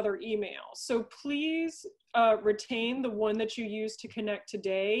receive another email. So please retain the one that you used to connect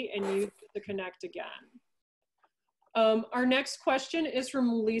today and use it to connect again. Our next question is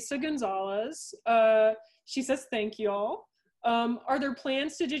from Lisa Gonzalez. She says, thank you all. Are there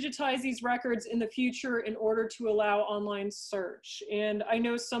plans to digitize these records in the future in order to allow online search? And I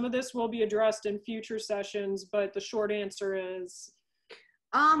know some of this will be addressed in future sessions, but the short answer is?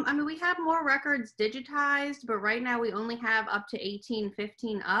 I mean, we have more records digitized, but right now we only have up to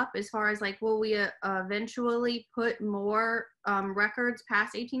 1815 up. As far as like, will we eventually put more records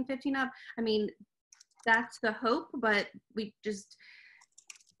past 1815 up? I mean, that's the hope, but this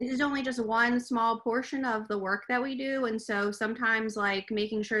is only just one small portion of the work that we do. And so sometimes like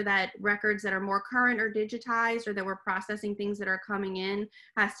making sure that records that are more current are digitized, or that we're processing things that are coming in,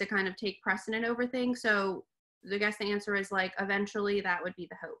 has to kind of take precedent over things. So I guess the answer is like, eventually that would be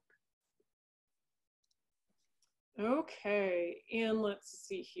the hope. Okay, and let's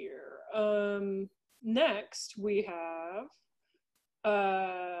see here. Next we have,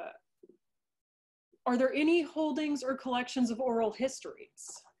 are there any holdings or collections of oral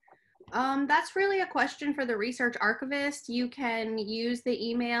histories? That's really a question for the research archivist. You can use the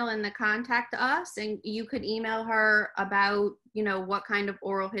email and the contact us, and you could email her about, you know, what kind of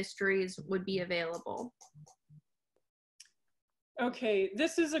oral histories would be available. Okay,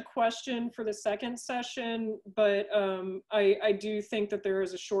 this is a question for the second session, but I do think that there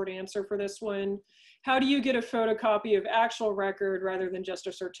is a short answer for this one. How do you get a photocopy of actual record rather than just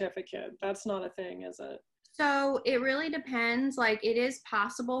a certificate? That's not a thing, is it? So it really depends. Like, it is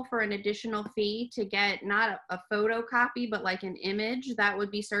possible for an additional fee to get not a photocopy, but like an image that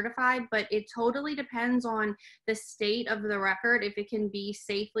would be certified. But it totally depends on the state of the record, if it can be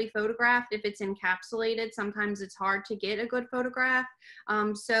safely photographed. If it's encapsulated, sometimes it's hard to get a good photograph.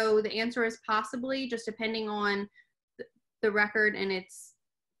 So the answer is possibly, just depending on the record and its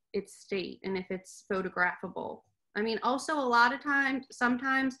state and if it's photographable. I mean, also a lot of times,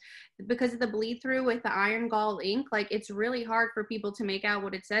 sometimes because of the bleed through with the iron gall ink, like it's really hard for people to make out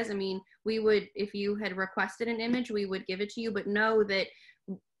what it says. I mean, we would, if you had requested an image, we would give it to you, but know that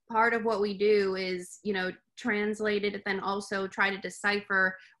part of what we do is, you know, translate it and then also try to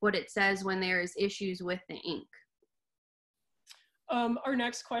decipher what it says when there's issues with the ink. Our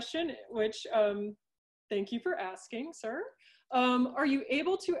next question, which thank you for asking, sir. Are you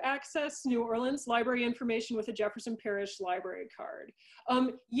able to access New Orleans library information with a Jefferson Parish library card?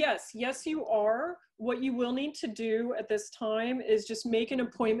 Yes, you are. What you will need to do at this time is just make an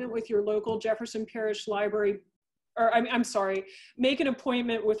appointment with your local Jefferson Parish library, or I'm sorry, make an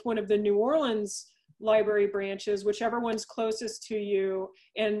appointment with one of the New Orleans library branches, whichever one's closest to you,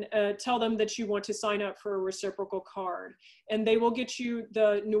 and tell them that you want to sign up for a reciprocal card. And they will get you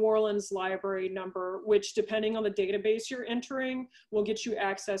the New Orleans library number, which depending on the database you're entering, will get you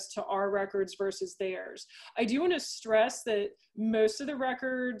access to our records versus theirs. I do want to stress that most of the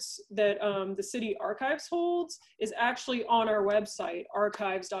records that the city archives holds is actually on our website,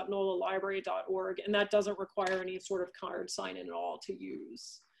 archives.nolalibrary.org, and that doesn't require any sort of card sign-in at all to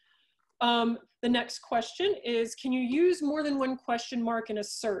use. The next question is, can you use more than one question mark in a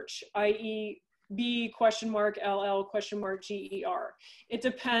search, i.e. B $LL GER? It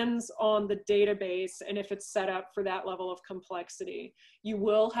depends on the database and if it's set up for that level of complexity. You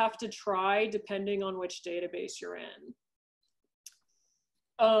will have to try depending on which database you're in.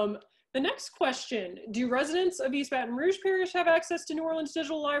 The next question, do residents of East Baton Rouge Parish have access to New Orleans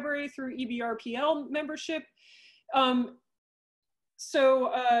Digital Library through EBRPL membership?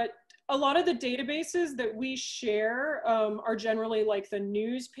 A lot of the databases that we share are generally like the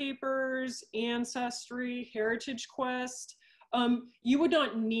newspapers, Ancestry, Heritage Quest. You would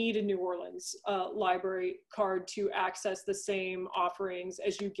not need a New Orleans library card to access the same offerings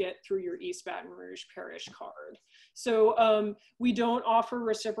as you get through your East Baton Rouge Parish card. So we don't offer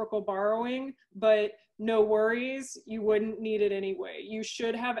reciprocal borrowing, but no worries, you wouldn't need it anyway. You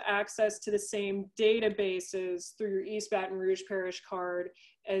should have access to the same databases through your East Baton Rouge Parish card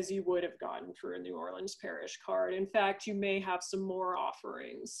as you would have gotten through a New Orleans Parish card. In fact, you may have some more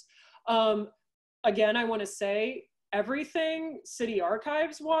offerings. Again, I want to say everything city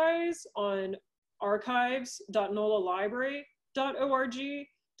archives wise on archives.nolalibrary.org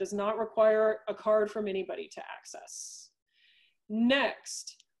does not require a card from anybody to access.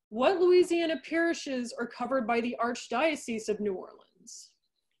 Next, what Louisiana parishes are covered by the Archdiocese of New Orleans?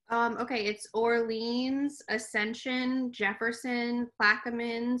 Okay, it's Orleans, Ascension, Jefferson,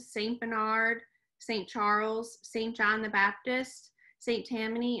 Plaquemines, St. Bernard, St. Charles, St. John the Baptist, St.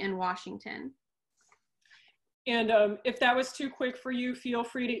 Tammany, and Washington. And if that was too quick for you, feel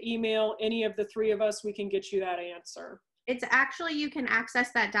free to email any of the three of us. We can get you that answer. It's actually, you can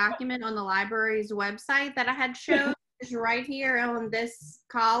access that document on the library's website that I had showed. Right here on this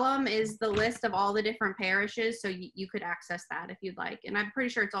column is the list of all the different parishes, so you could access that if you'd like. And I'm pretty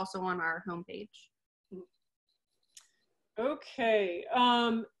sure it's also on our homepage. Okay,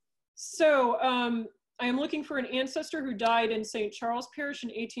 I am looking for an ancestor who died in St. Charles Parish in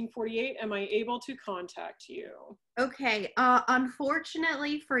 1848. Am I able to contact you? Okay,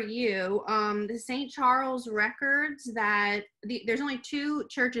 unfortunately for you, the St. Charles records there's only two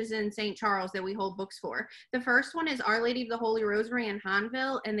churches in St. Charles that we hold books for. The first one is Our Lady of the Holy Rosary in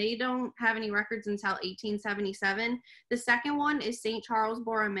Hanville, and they don't have any records until 1877. The second one is St. Charles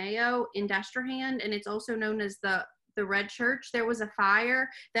Borromeo in Destrehan, and it's also known as the Red Church. There was a fire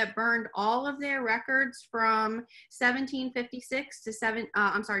that burned all of their records from 1756 to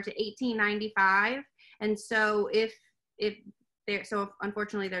 1895. And so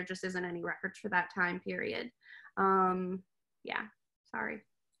unfortunately there just isn't any records for that time period. Yeah, sorry.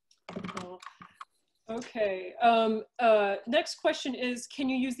 Okay, next question is, can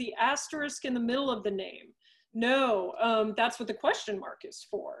you use the asterisk in the middle of the name? No, that's what the question mark is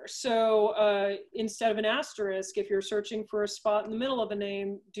for. So instead of an asterisk, if you're searching for a spot in the middle of a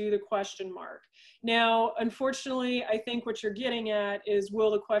name, do the question mark. Now, unfortunately, I think what you're getting at is,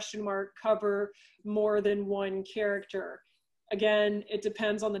 will the question mark cover more than one character? Again, it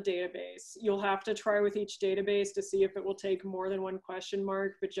depends on the database. You'll have to try with each database to see if it will take more than one question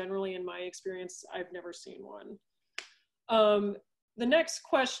mark, but generally in my experience, I've never seen one. The next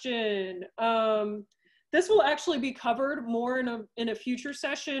question, this will actually be covered more in a future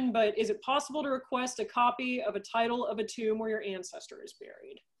session, but is it possible to request a copy of a title of a tomb where your ancestor is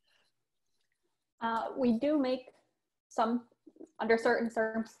buried? We do make some, under certain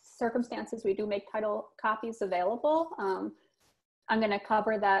circumstances, we do make title copies available. I'm going to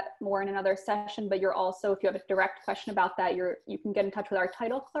cover that more in another session, but you're also, if you have a direct question about that, you can get in touch with our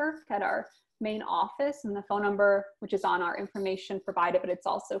title clerk at our main office, and the phone number, which is on our information provided, but it's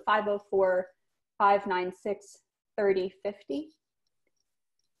also 504-596-3050.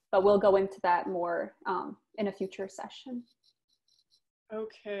 But we'll go into that more in a future session.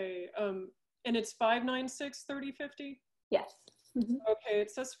 Okay, and it's 596-3050? Yes. Mm-hmm. Okay,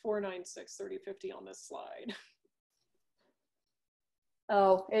 it says 496-3050 on this slide.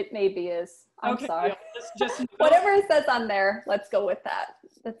 Oh, it maybe is. I'm okay, sorry. Yeah, just whatever it says on there, let's go with that.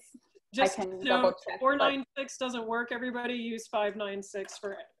 That's just I can double check. 496 doesn't work. Everybody use 596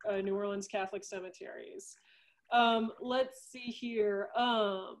 for New Orleans Catholic Cemeteries. Let's see here.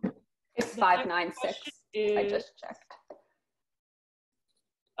 It's 596. I just checked.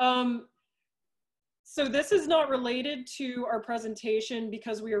 So this is not related to our presentation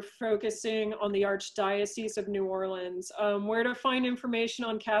because we are focusing on the Archdiocese of New Orleans. Where to find information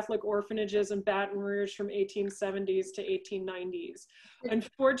on Catholic orphanages in Baton Rouge from 1870s to 1890s.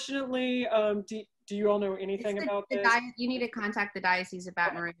 Unfortunately, do you all know anything about this? You need to contact the Diocese of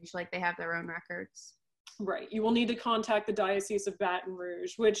Baton Rouge, like they have their own records. Right, you will need to contact the Diocese of Baton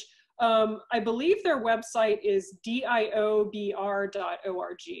Rouge, which I believe their website is diobr.org.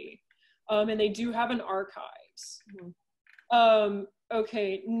 And they do have an archives.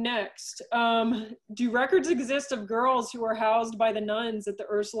 Okay, next. Do records exist of girls who are housed by the nuns at the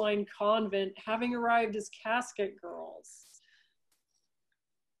Ursuline convent having arrived as casket girls?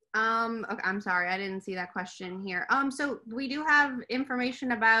 Okay, I'm sorry, I didn't see that question here. So we do have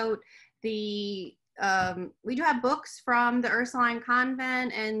information about the, we do have books from the Ursuline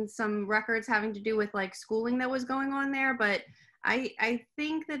convent and some records having to do with like schooling that was going on there, but I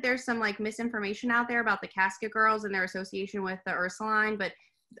think that there's some like misinformation out there about the casket girls and their association with the Ursuline, but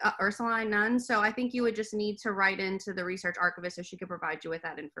Ursuline nuns. So I think you would just need to write into the research archivist so she could provide you with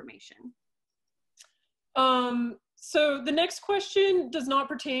that information. So the next question does not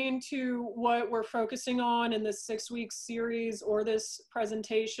pertain to what we're focusing on in this 6-week series or this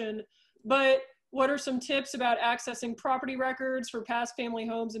presentation, but what are some tips about accessing property records for past family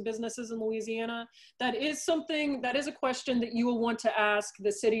homes and businesses in Louisiana? That is a question that you will want to ask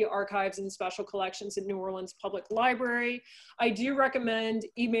the City Archives and Special Collections at New Orleans Public Library. I do recommend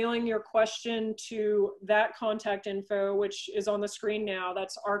emailing your question to that contact info, which is on the screen now.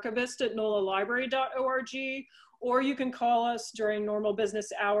 That's archivist@nolalibrary.org, or you can call us during normal business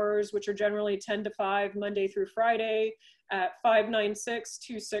hours, which are generally 10 to 5, Monday through Friday, at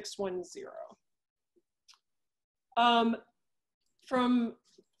 596-2610.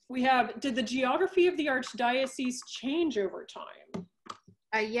 Did the geography of the Archdiocese change over time?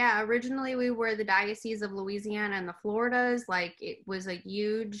 Yeah, originally we were the Diocese of Louisiana and the Floridas. Like it was a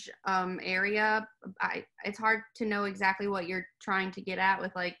huge area. It's hard to know exactly what you're trying to get at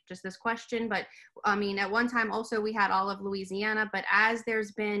with like just this question, but I mean, at one time also we had all of Louisiana, but as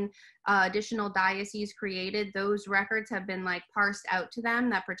there's been additional dioceses created, those records have been like parsed out to them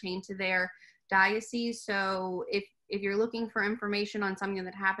that pertain to their diocese. So if you're looking for information on something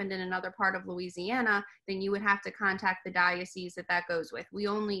that happened in another part of Louisiana, then you would have to contact the diocese that goes with. We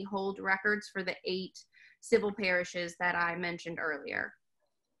only hold records for the 8 civil parishes that I mentioned earlier.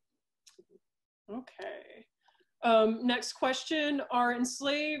 Okay. Next question, are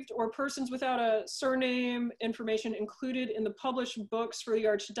enslaved or persons without a surname information included in the published books for the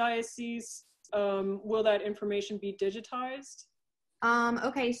Archdiocese? Will that information be digitized?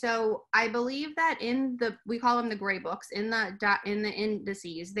 Okay, so I believe that we call them the gray books, in the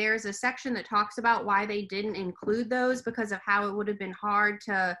indices, there's a section that talks about why they didn't include those because of how it would have been hard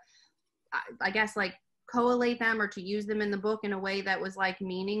to, I guess, like collate them or to use them in the book in a way that was like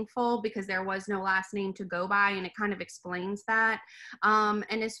meaningful because there was no last name to go by, and it kind of explains that.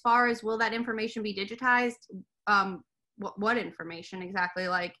 And as far as will that information be digitized, what information exactly?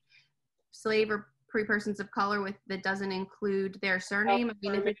 Like slave or free persons of color that doesn't include their surname? I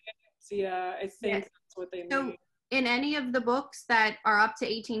mean, yeah, I think that's what they mean. So in any of the books that are up to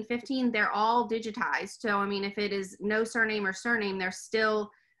 1815, they're all digitized. So I mean, if it is no surname or surname, they're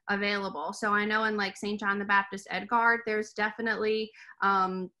still available. So I know in like St. John the Baptist Edgard, there's definitely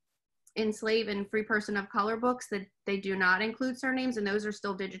enslaved and free person of color books that they do not include surnames, and those are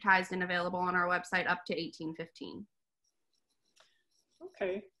still digitized and available on our website up to 1815.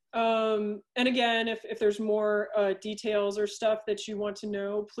 Okay. And again, if there's more details or stuff that you want to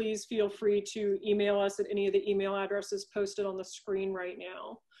know, please feel free to email us at any of the email addresses posted on the screen right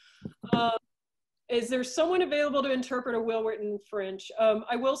now. is there someone available to interpret a will written in French?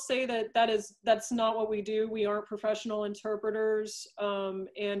 I will say that's not what we do. We aren't professional interpreters. And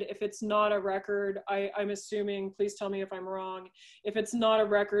if it's not a record, I'm assuming, please tell me if I'm wrong, if it's not a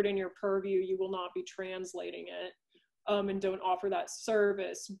record in your purview, you will not be translating it. And don't offer that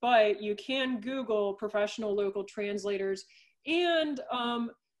service. But you can Google professional local translators, and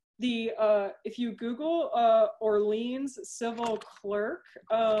if you Google Orleans civil clerk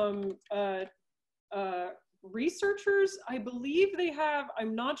researchers, I believe they have,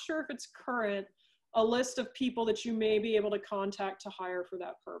 I'm not sure if it's current, a list of people that you may be able to contact to hire for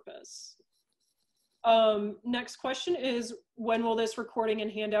that purpose. Next question is, when will this recording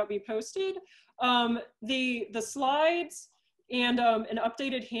and handout be posted? The slides and an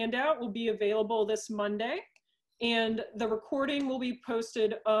updated handout will be available this Monday, and the recording will be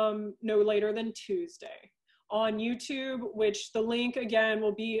posted no later than Tuesday on YouTube, which the link again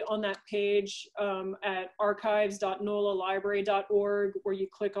will be on that page at archives.nolalibrary.org, where you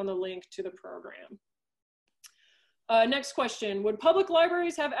click on the link to the program. Next question, would public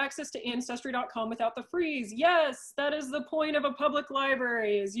libraries have access to Ancestry.com without the freeze? Yes, that is the point of a public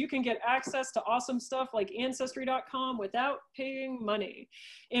library, is you can get access to awesome stuff like Ancestry.com without paying money.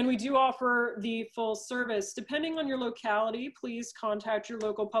 And we do offer the full service. Depending on your locality, please contact your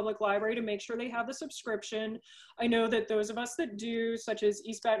local public library to make sure they have the subscription. I know that those of us that do, such as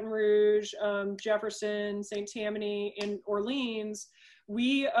East Baton Rouge, Jefferson, St. Tammany, and Orleans,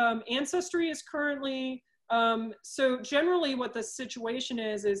 Ancestry is currently, so generally what the situation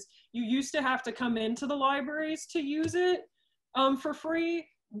is you used to have to come into the libraries to use it for free,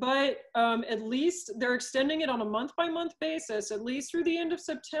 but at least they're extending it on a month-by-month basis, at least through the end of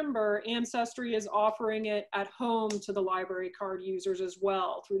September. Ancestry is offering it at home to the library card users as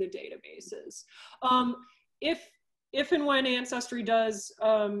well through the databases. If and when Ancestry does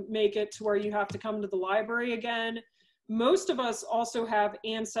make it to where you have to come to the library again, most of us also have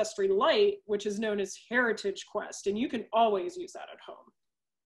Ancestry Lite, which is known as Heritage Quest, and you can always use that at home.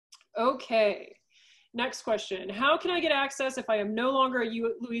 Okay, next question. How can I get access if I am no longer a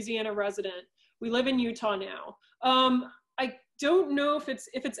Louisiana resident? We live in Utah now. I don't know if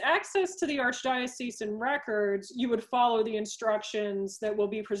it's access to the Archdiocesan records, you would follow the instructions that we'll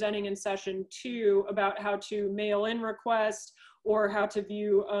be presenting in session 2 about how to mail in request or how to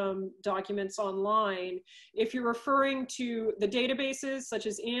view documents online. If you're referring to the databases such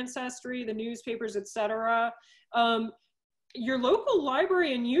as Ancestry, the newspapers, etc., your local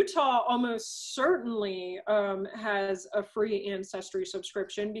library in Utah almost certainly has a free Ancestry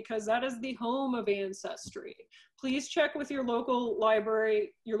subscription, because that is the home of Ancestry. Please check with your local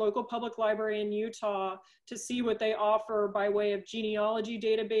library, your local public library in Utah, to see what they offer by way of genealogy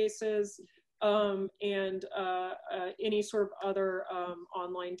databases, and any sort of other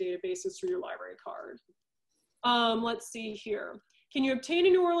online databases through your library card. Let's see here. Can you obtain a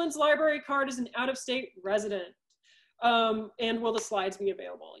New Orleans library card as an out-of-state resident? And will the slides be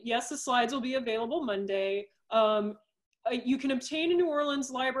available? Yes, the slides will be available Monday. You can obtain a New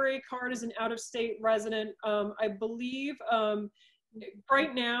Orleans library card as an out-of-state resident. I believe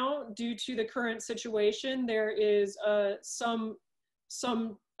right now, due to the current situation, there is some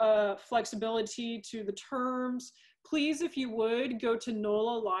flexibility to the terms. Please, if you would, go to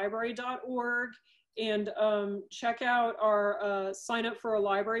nolalibrary.org and check out our sign up for a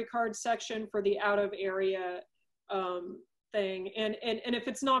library card section for the out of area thing. And if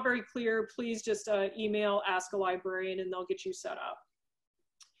it's not very clear, please just email Ask a Librarian and they'll get you set up.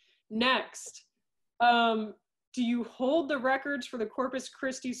 Next, do you hold the records for the Corpus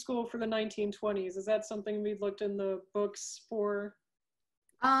Christi School for the 1920s? Is that something we've looked in the books for?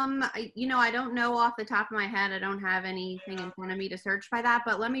 I don't know off the top of my head. I don't have anything in front of me to search by that,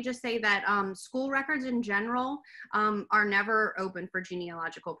 but let me just say that school records in general are never open for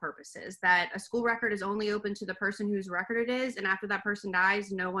genealogical purposes. That a school record is only open to the person whose record it is, and after that person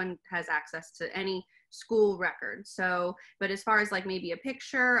dies, no one has access to any school record. So, but as far as like maybe a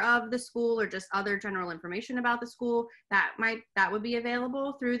picture of the school or just other general information about the school, that would be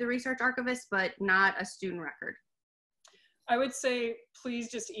available through the research archivist, but not a student record. I would say please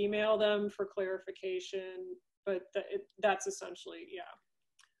just email them for clarification, but that's essentially, yeah.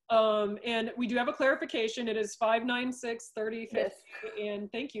 And we do have a clarification. It is 596-3050, yes.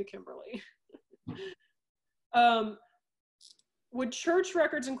 And thank you, Kimberly. Would church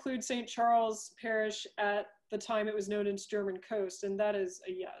records include St. Charles Parish at the time it was known as German Coast? And that is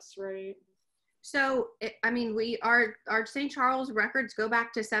a yes, right? So, our St. Charles records go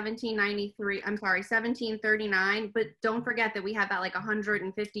back to 1739, but don't forget that we have that like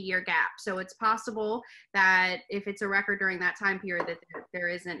 150-year gap. So it's possible that if it's a record during that time period that there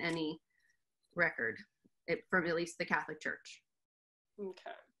isn't any record from at least the Catholic Church.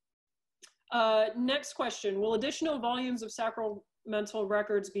 Okay. Next question. Will additional volumes of sacramental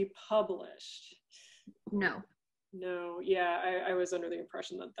records be published? No. No. Yeah, I was under the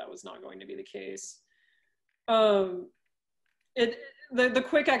impression that that was not going to be the case. The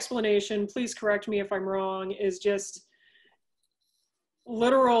quick explanation, please correct me if I'm wrong, is just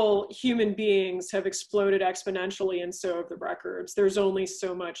literal human beings have exploded exponentially, and so have the records. There's only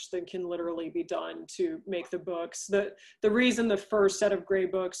so much that can literally be done to make the books. The reason the first set of gray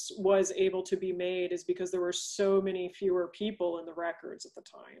books was able to be made is because there were so many fewer people in the records at the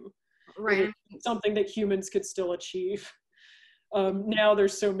time. Right. Something that humans could still achieve. Now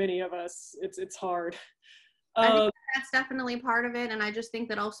there's so many of us, it's hard. I think that's definitely part of it, and I just think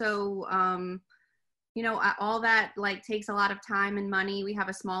that also you know, all that like takes a lot of time and money. We have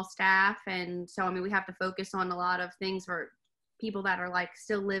a small staff, and so I mean we have to focus on a lot of things for people that are like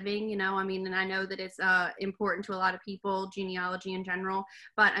still living, you know. I mean, and I know that it's important to a lot of people, genealogy in general,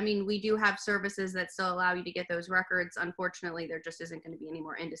 but I mean we do have services that still allow you to get those records. Unfortunately, there just isn't going to be any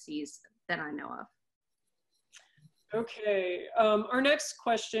more indices that I know of. Okay, our next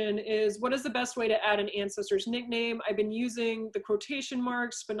question is, what is the best way to add an ancestor's nickname? I've been using the quotation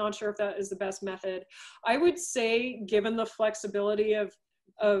marks, but not sure if that is the best method. I would say, given the flexibility of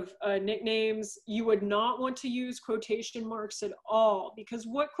nicknames, you would not want to use quotation marks at all, because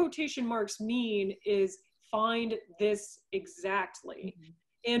what quotation marks mean is find this exactly.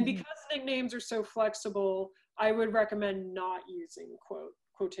 And because nicknames are so flexible, I would recommend not using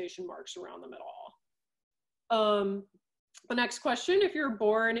quotation marks around them at all. The next question, if you're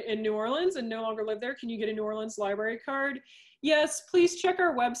born in New Orleans and no longer live there, can you get a New Orleans library card? Yes, please check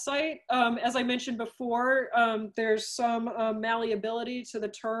our website. As I mentioned before, there's some malleability to the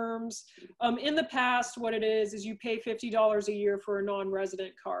terms. In the past, what it is you pay $50 a year for a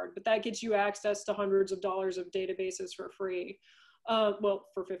non-resident card, but that gets you access to hundreds of dollars of databases for free. Well,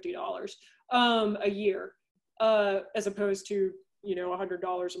 for $50 a year, as opposed to, you know,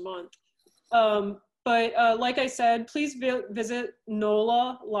 $100 a month. But like I said, please visit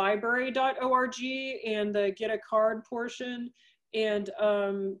nolalibrary.org and the get a card portion, and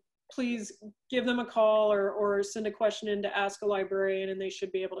please give them a call or send a question in to ask a librarian, and they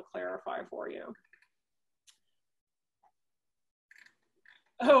should be able to clarify for you.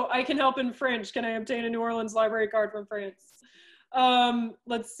 Oh, I can help in French. Can I obtain a New Orleans library card from France?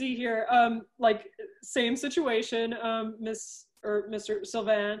 Let's see here. Like same situation, Mr.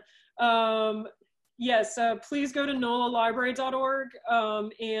 Sylvain. Yes, please go to nolalibrary.org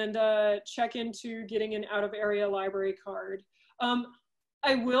and check into getting an out-of-area library card.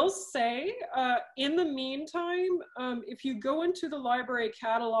 I will say, in the meantime, if you go into the library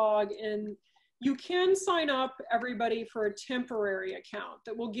catalog, and you can sign up everybody for a temporary account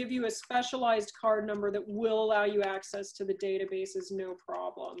that will give you a specialized card number that will allow you access to the databases, no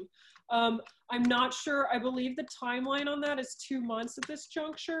problem. I'm not sure, I believe the timeline on that is 2 months at this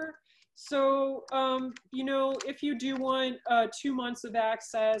juncture. So, you know, if you do want 2 months of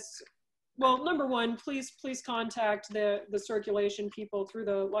access, well, number one, please contact the circulation people through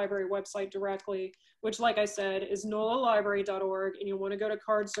the library website directly, which, like I said, is nolalibrary.org, and you'll want to go to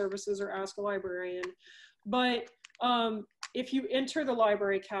card services or ask a librarian. But if you enter the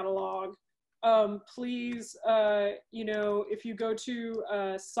library catalog, please, you know, if you go to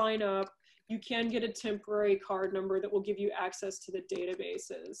sign up, you can get a temporary card number that will give you access to the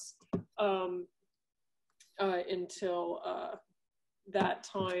databases until that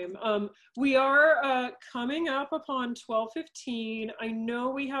time. We are coming up upon 12:15. I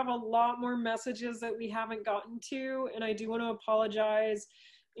know we have a lot more messages that we haven't gotten to, and I do want to apologize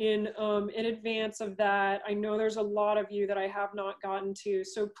in advance of that. I know there's a lot of you that I have not gotten to,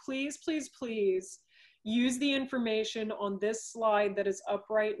 so please, please, please use the information on this slide that is up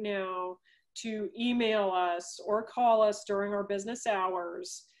right now to email us or call us during our business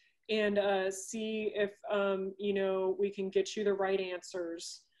hours and see if, you know, we can get you the right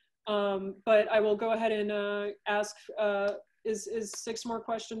answers. But I will go ahead and ask, is 6 more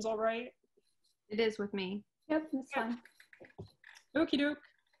questions all right? It is with me. Yep, that's fine. Okie doke.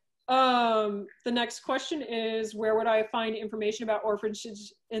 The next question is, where would I find information about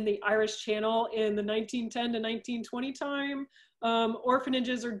orphanages in the Irish Channel in the 1910 to 1920 time?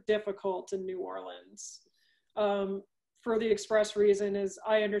 Orphanages are difficult in New Orleans. For the express reason, as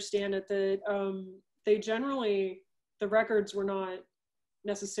I understand it, that they generally, the records were not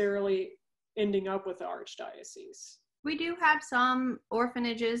necessarily ending up with the Archdiocese. We do have some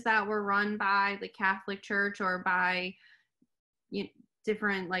orphanages that were run by the Catholic Church or by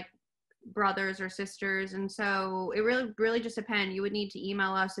different like brothers or sisters. And so it really just depends. You would need to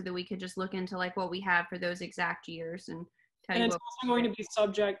email us so that we could just look into like what we have for those exact years and tell you And it's what. also going to be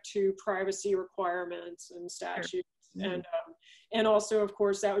subject to privacy requirements and statutes. Sure. And also, of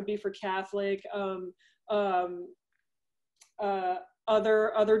course, that would be for Catholic, other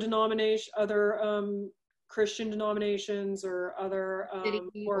denomination, other Christian denominations, or other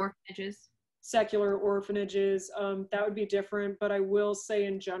orphanages, secular orphanages. That would be different. But I will say,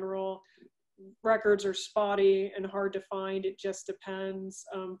 in general, records are spotty and hard to find. It just depends.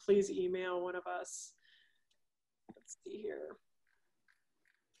 Please email one of us. Let's see here.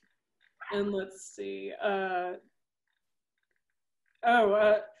 And let's see.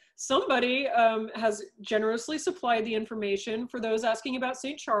 Somebody has generously supplied the information for those asking about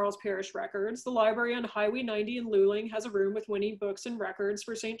St. Charles Parish records. The library on Highway 90 in Luling has a room with winning books and records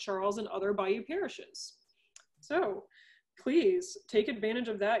for St. Charles and other Bayou parishes. So please take advantage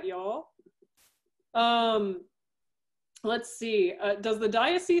of that, y'all. Let's see. Does the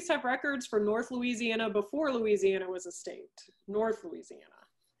diocese have records for North Louisiana before Louisiana was a state? North Louisiana.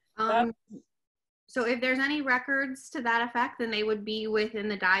 So if there's any records to that effect, then they would be within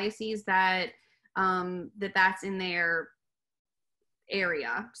the diocese that that's in their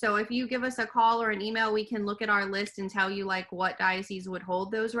area. So if you give us a call or an email, we can look at our list and tell you like what diocese would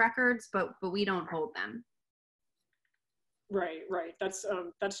hold those records, but we don't hold them. Right. That's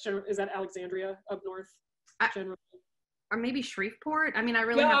is that Alexandria up north? Generally? Or maybe Shreveport. I mean, I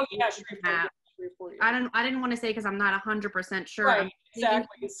really Shreveport. Yeah. I didn't want to say because I'm not 100% sure. Right.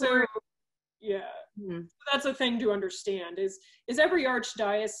 Exactly. So yeah. That's a thing to understand is every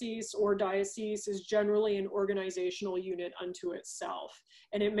archdiocese or diocese is generally an organizational unit unto itself,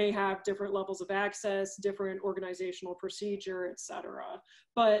 and it may have different levels of access, different organizational procedure, etc.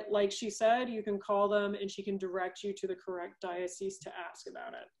 But like she said, you can call them and she can direct you to the correct diocese to ask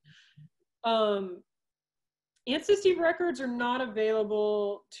about it. Ancestry records are not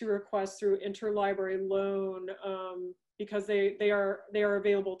available to request through interlibrary loan because they are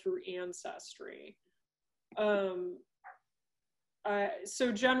available through Ancestry.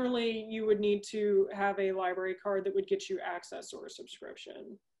 So generally you would need to have a library card that would get you access or a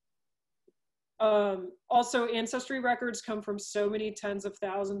subscription. Also, Ancestry records come from so many tens of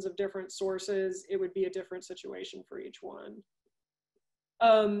thousands of different sources. It would be a different situation for each one.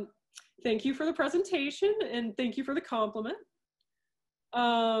 Thank you for the presentation and thank you for the compliment.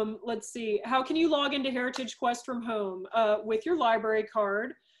 Let's see, how can you log into Heritage Quest from home? With your library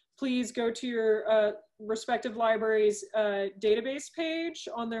card, please go to your respective library's database page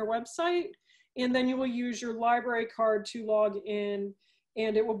on their website, and then you will use your library card to log in,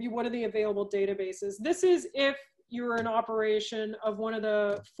 and it will be one of the available databases. This is if you're in operation of one of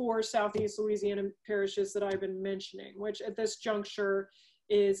the 4 Southeast Louisiana parishes that I've been mentioning, which at this juncture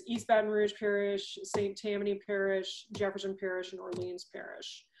is East Baton Rouge Parish, St. Tammany Parish, Jefferson Parish, and Orleans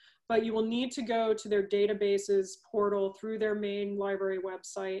Parish. But you will need to go to their databases portal through their main library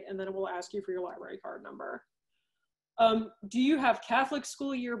website, and then it will ask you for your library card number. Do you have Catholic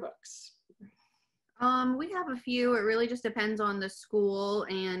school yearbooks? We have a few. It really just depends on the school,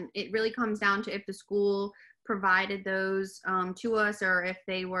 and it really comes down to if the school provided those to us or if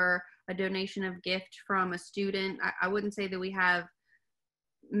they were a donation of gift from a student. I wouldn't say that we have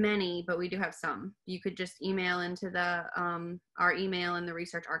many, but we do have some. You could just email into the our email, and the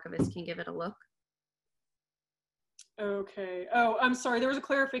research archivist can give it a look. Okay. Oh, I'm sorry. There was a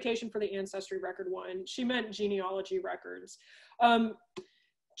clarification for the Ancestry record one. She meant genealogy records.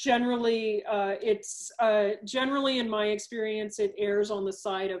 Generally, generally in my experience, it errs on the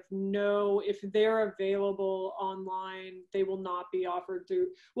side of no. If they're available online, they will not be offered through,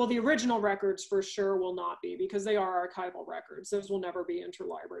 well, the original records for sure will not be, because they are archival records. Those will never be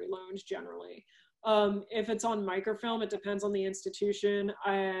interlibrary loans generally. If it's on microfilm, it depends on the institution.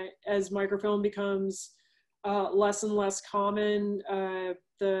 As microfilm becomes less and less common,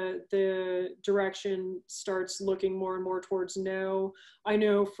 the direction starts looking more and more towards no. I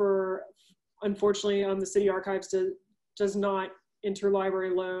know unfortunately, the City Archives does not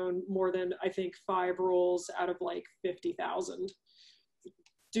interlibrary loan more than, I think, 5 rolls out of like 50,000,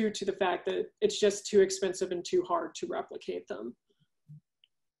 due to the fact that it's just too expensive and too hard to replicate them.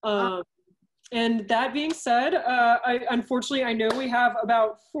 And that being said, unfortunately, I know we have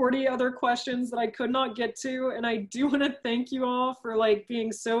about 40 other questions that I could not get to, and I do want to thank you all for like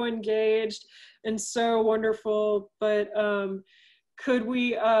being so engaged and so wonderful. But could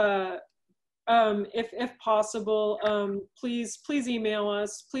we, if possible, please email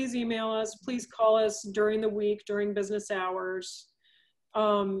us. Please email us. Please call us during the week, during business hours,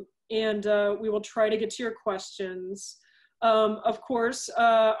 and we will try to get to your questions. Of course,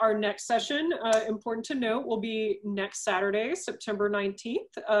 our next session, important to note, will be next Saturday, September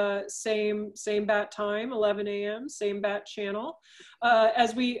 19th, same bat time, 11 a.m., same bat channel.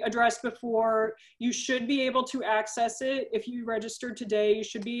 As we addressed before, you should be able to access it. If you registered today, you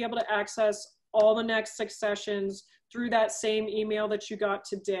should be able to access all the next 6 sessions through that same email that you got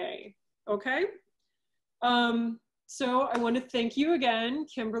today, okay? So I want to thank you again,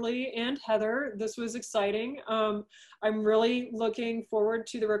 Kimberly and Heather. This was exciting. I'm really looking forward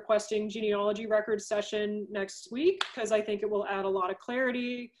to the requesting genealogy record session next week, because I think it will add a lot of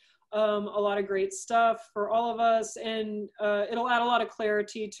clarity, a lot of great stuff for all of us, and it'll add a lot of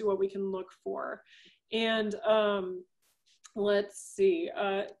clarity to what we can look for. And let's see.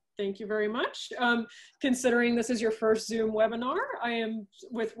 Thank you very much. Considering this is your first Zoom webinar, I am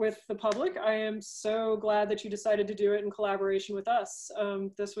with the public, I am so glad that you decided to do it in collaboration with us.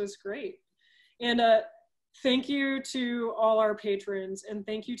 This was great. And thank you to all our patrons, and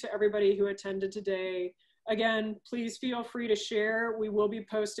thank you to everybody who attended today. Again, please feel free to share. We will be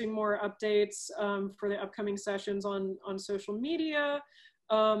posting more updates for the upcoming sessions on social media.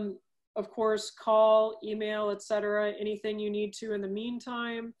 Of course, call, email, etc. Anything you need to in the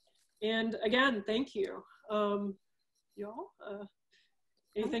meantime. And again, thank you. Y'all,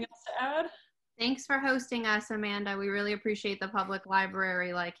 anything else to add? Thanks for hosting us, Amanda. We really appreciate the public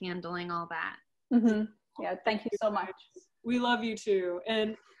library handling all that. Mm-hmm. Yeah, thank you so much. We love you too.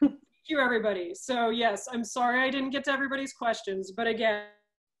 And thank you, everybody. So yes, I'm sorry I didn't get to everybody's questions, but again,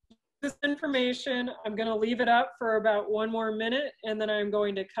 this information, I'm gonna leave it up for about 1 more minute, and then I'm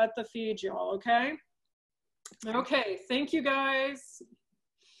going to cut the feed, y'all, okay? Okay, thank you guys.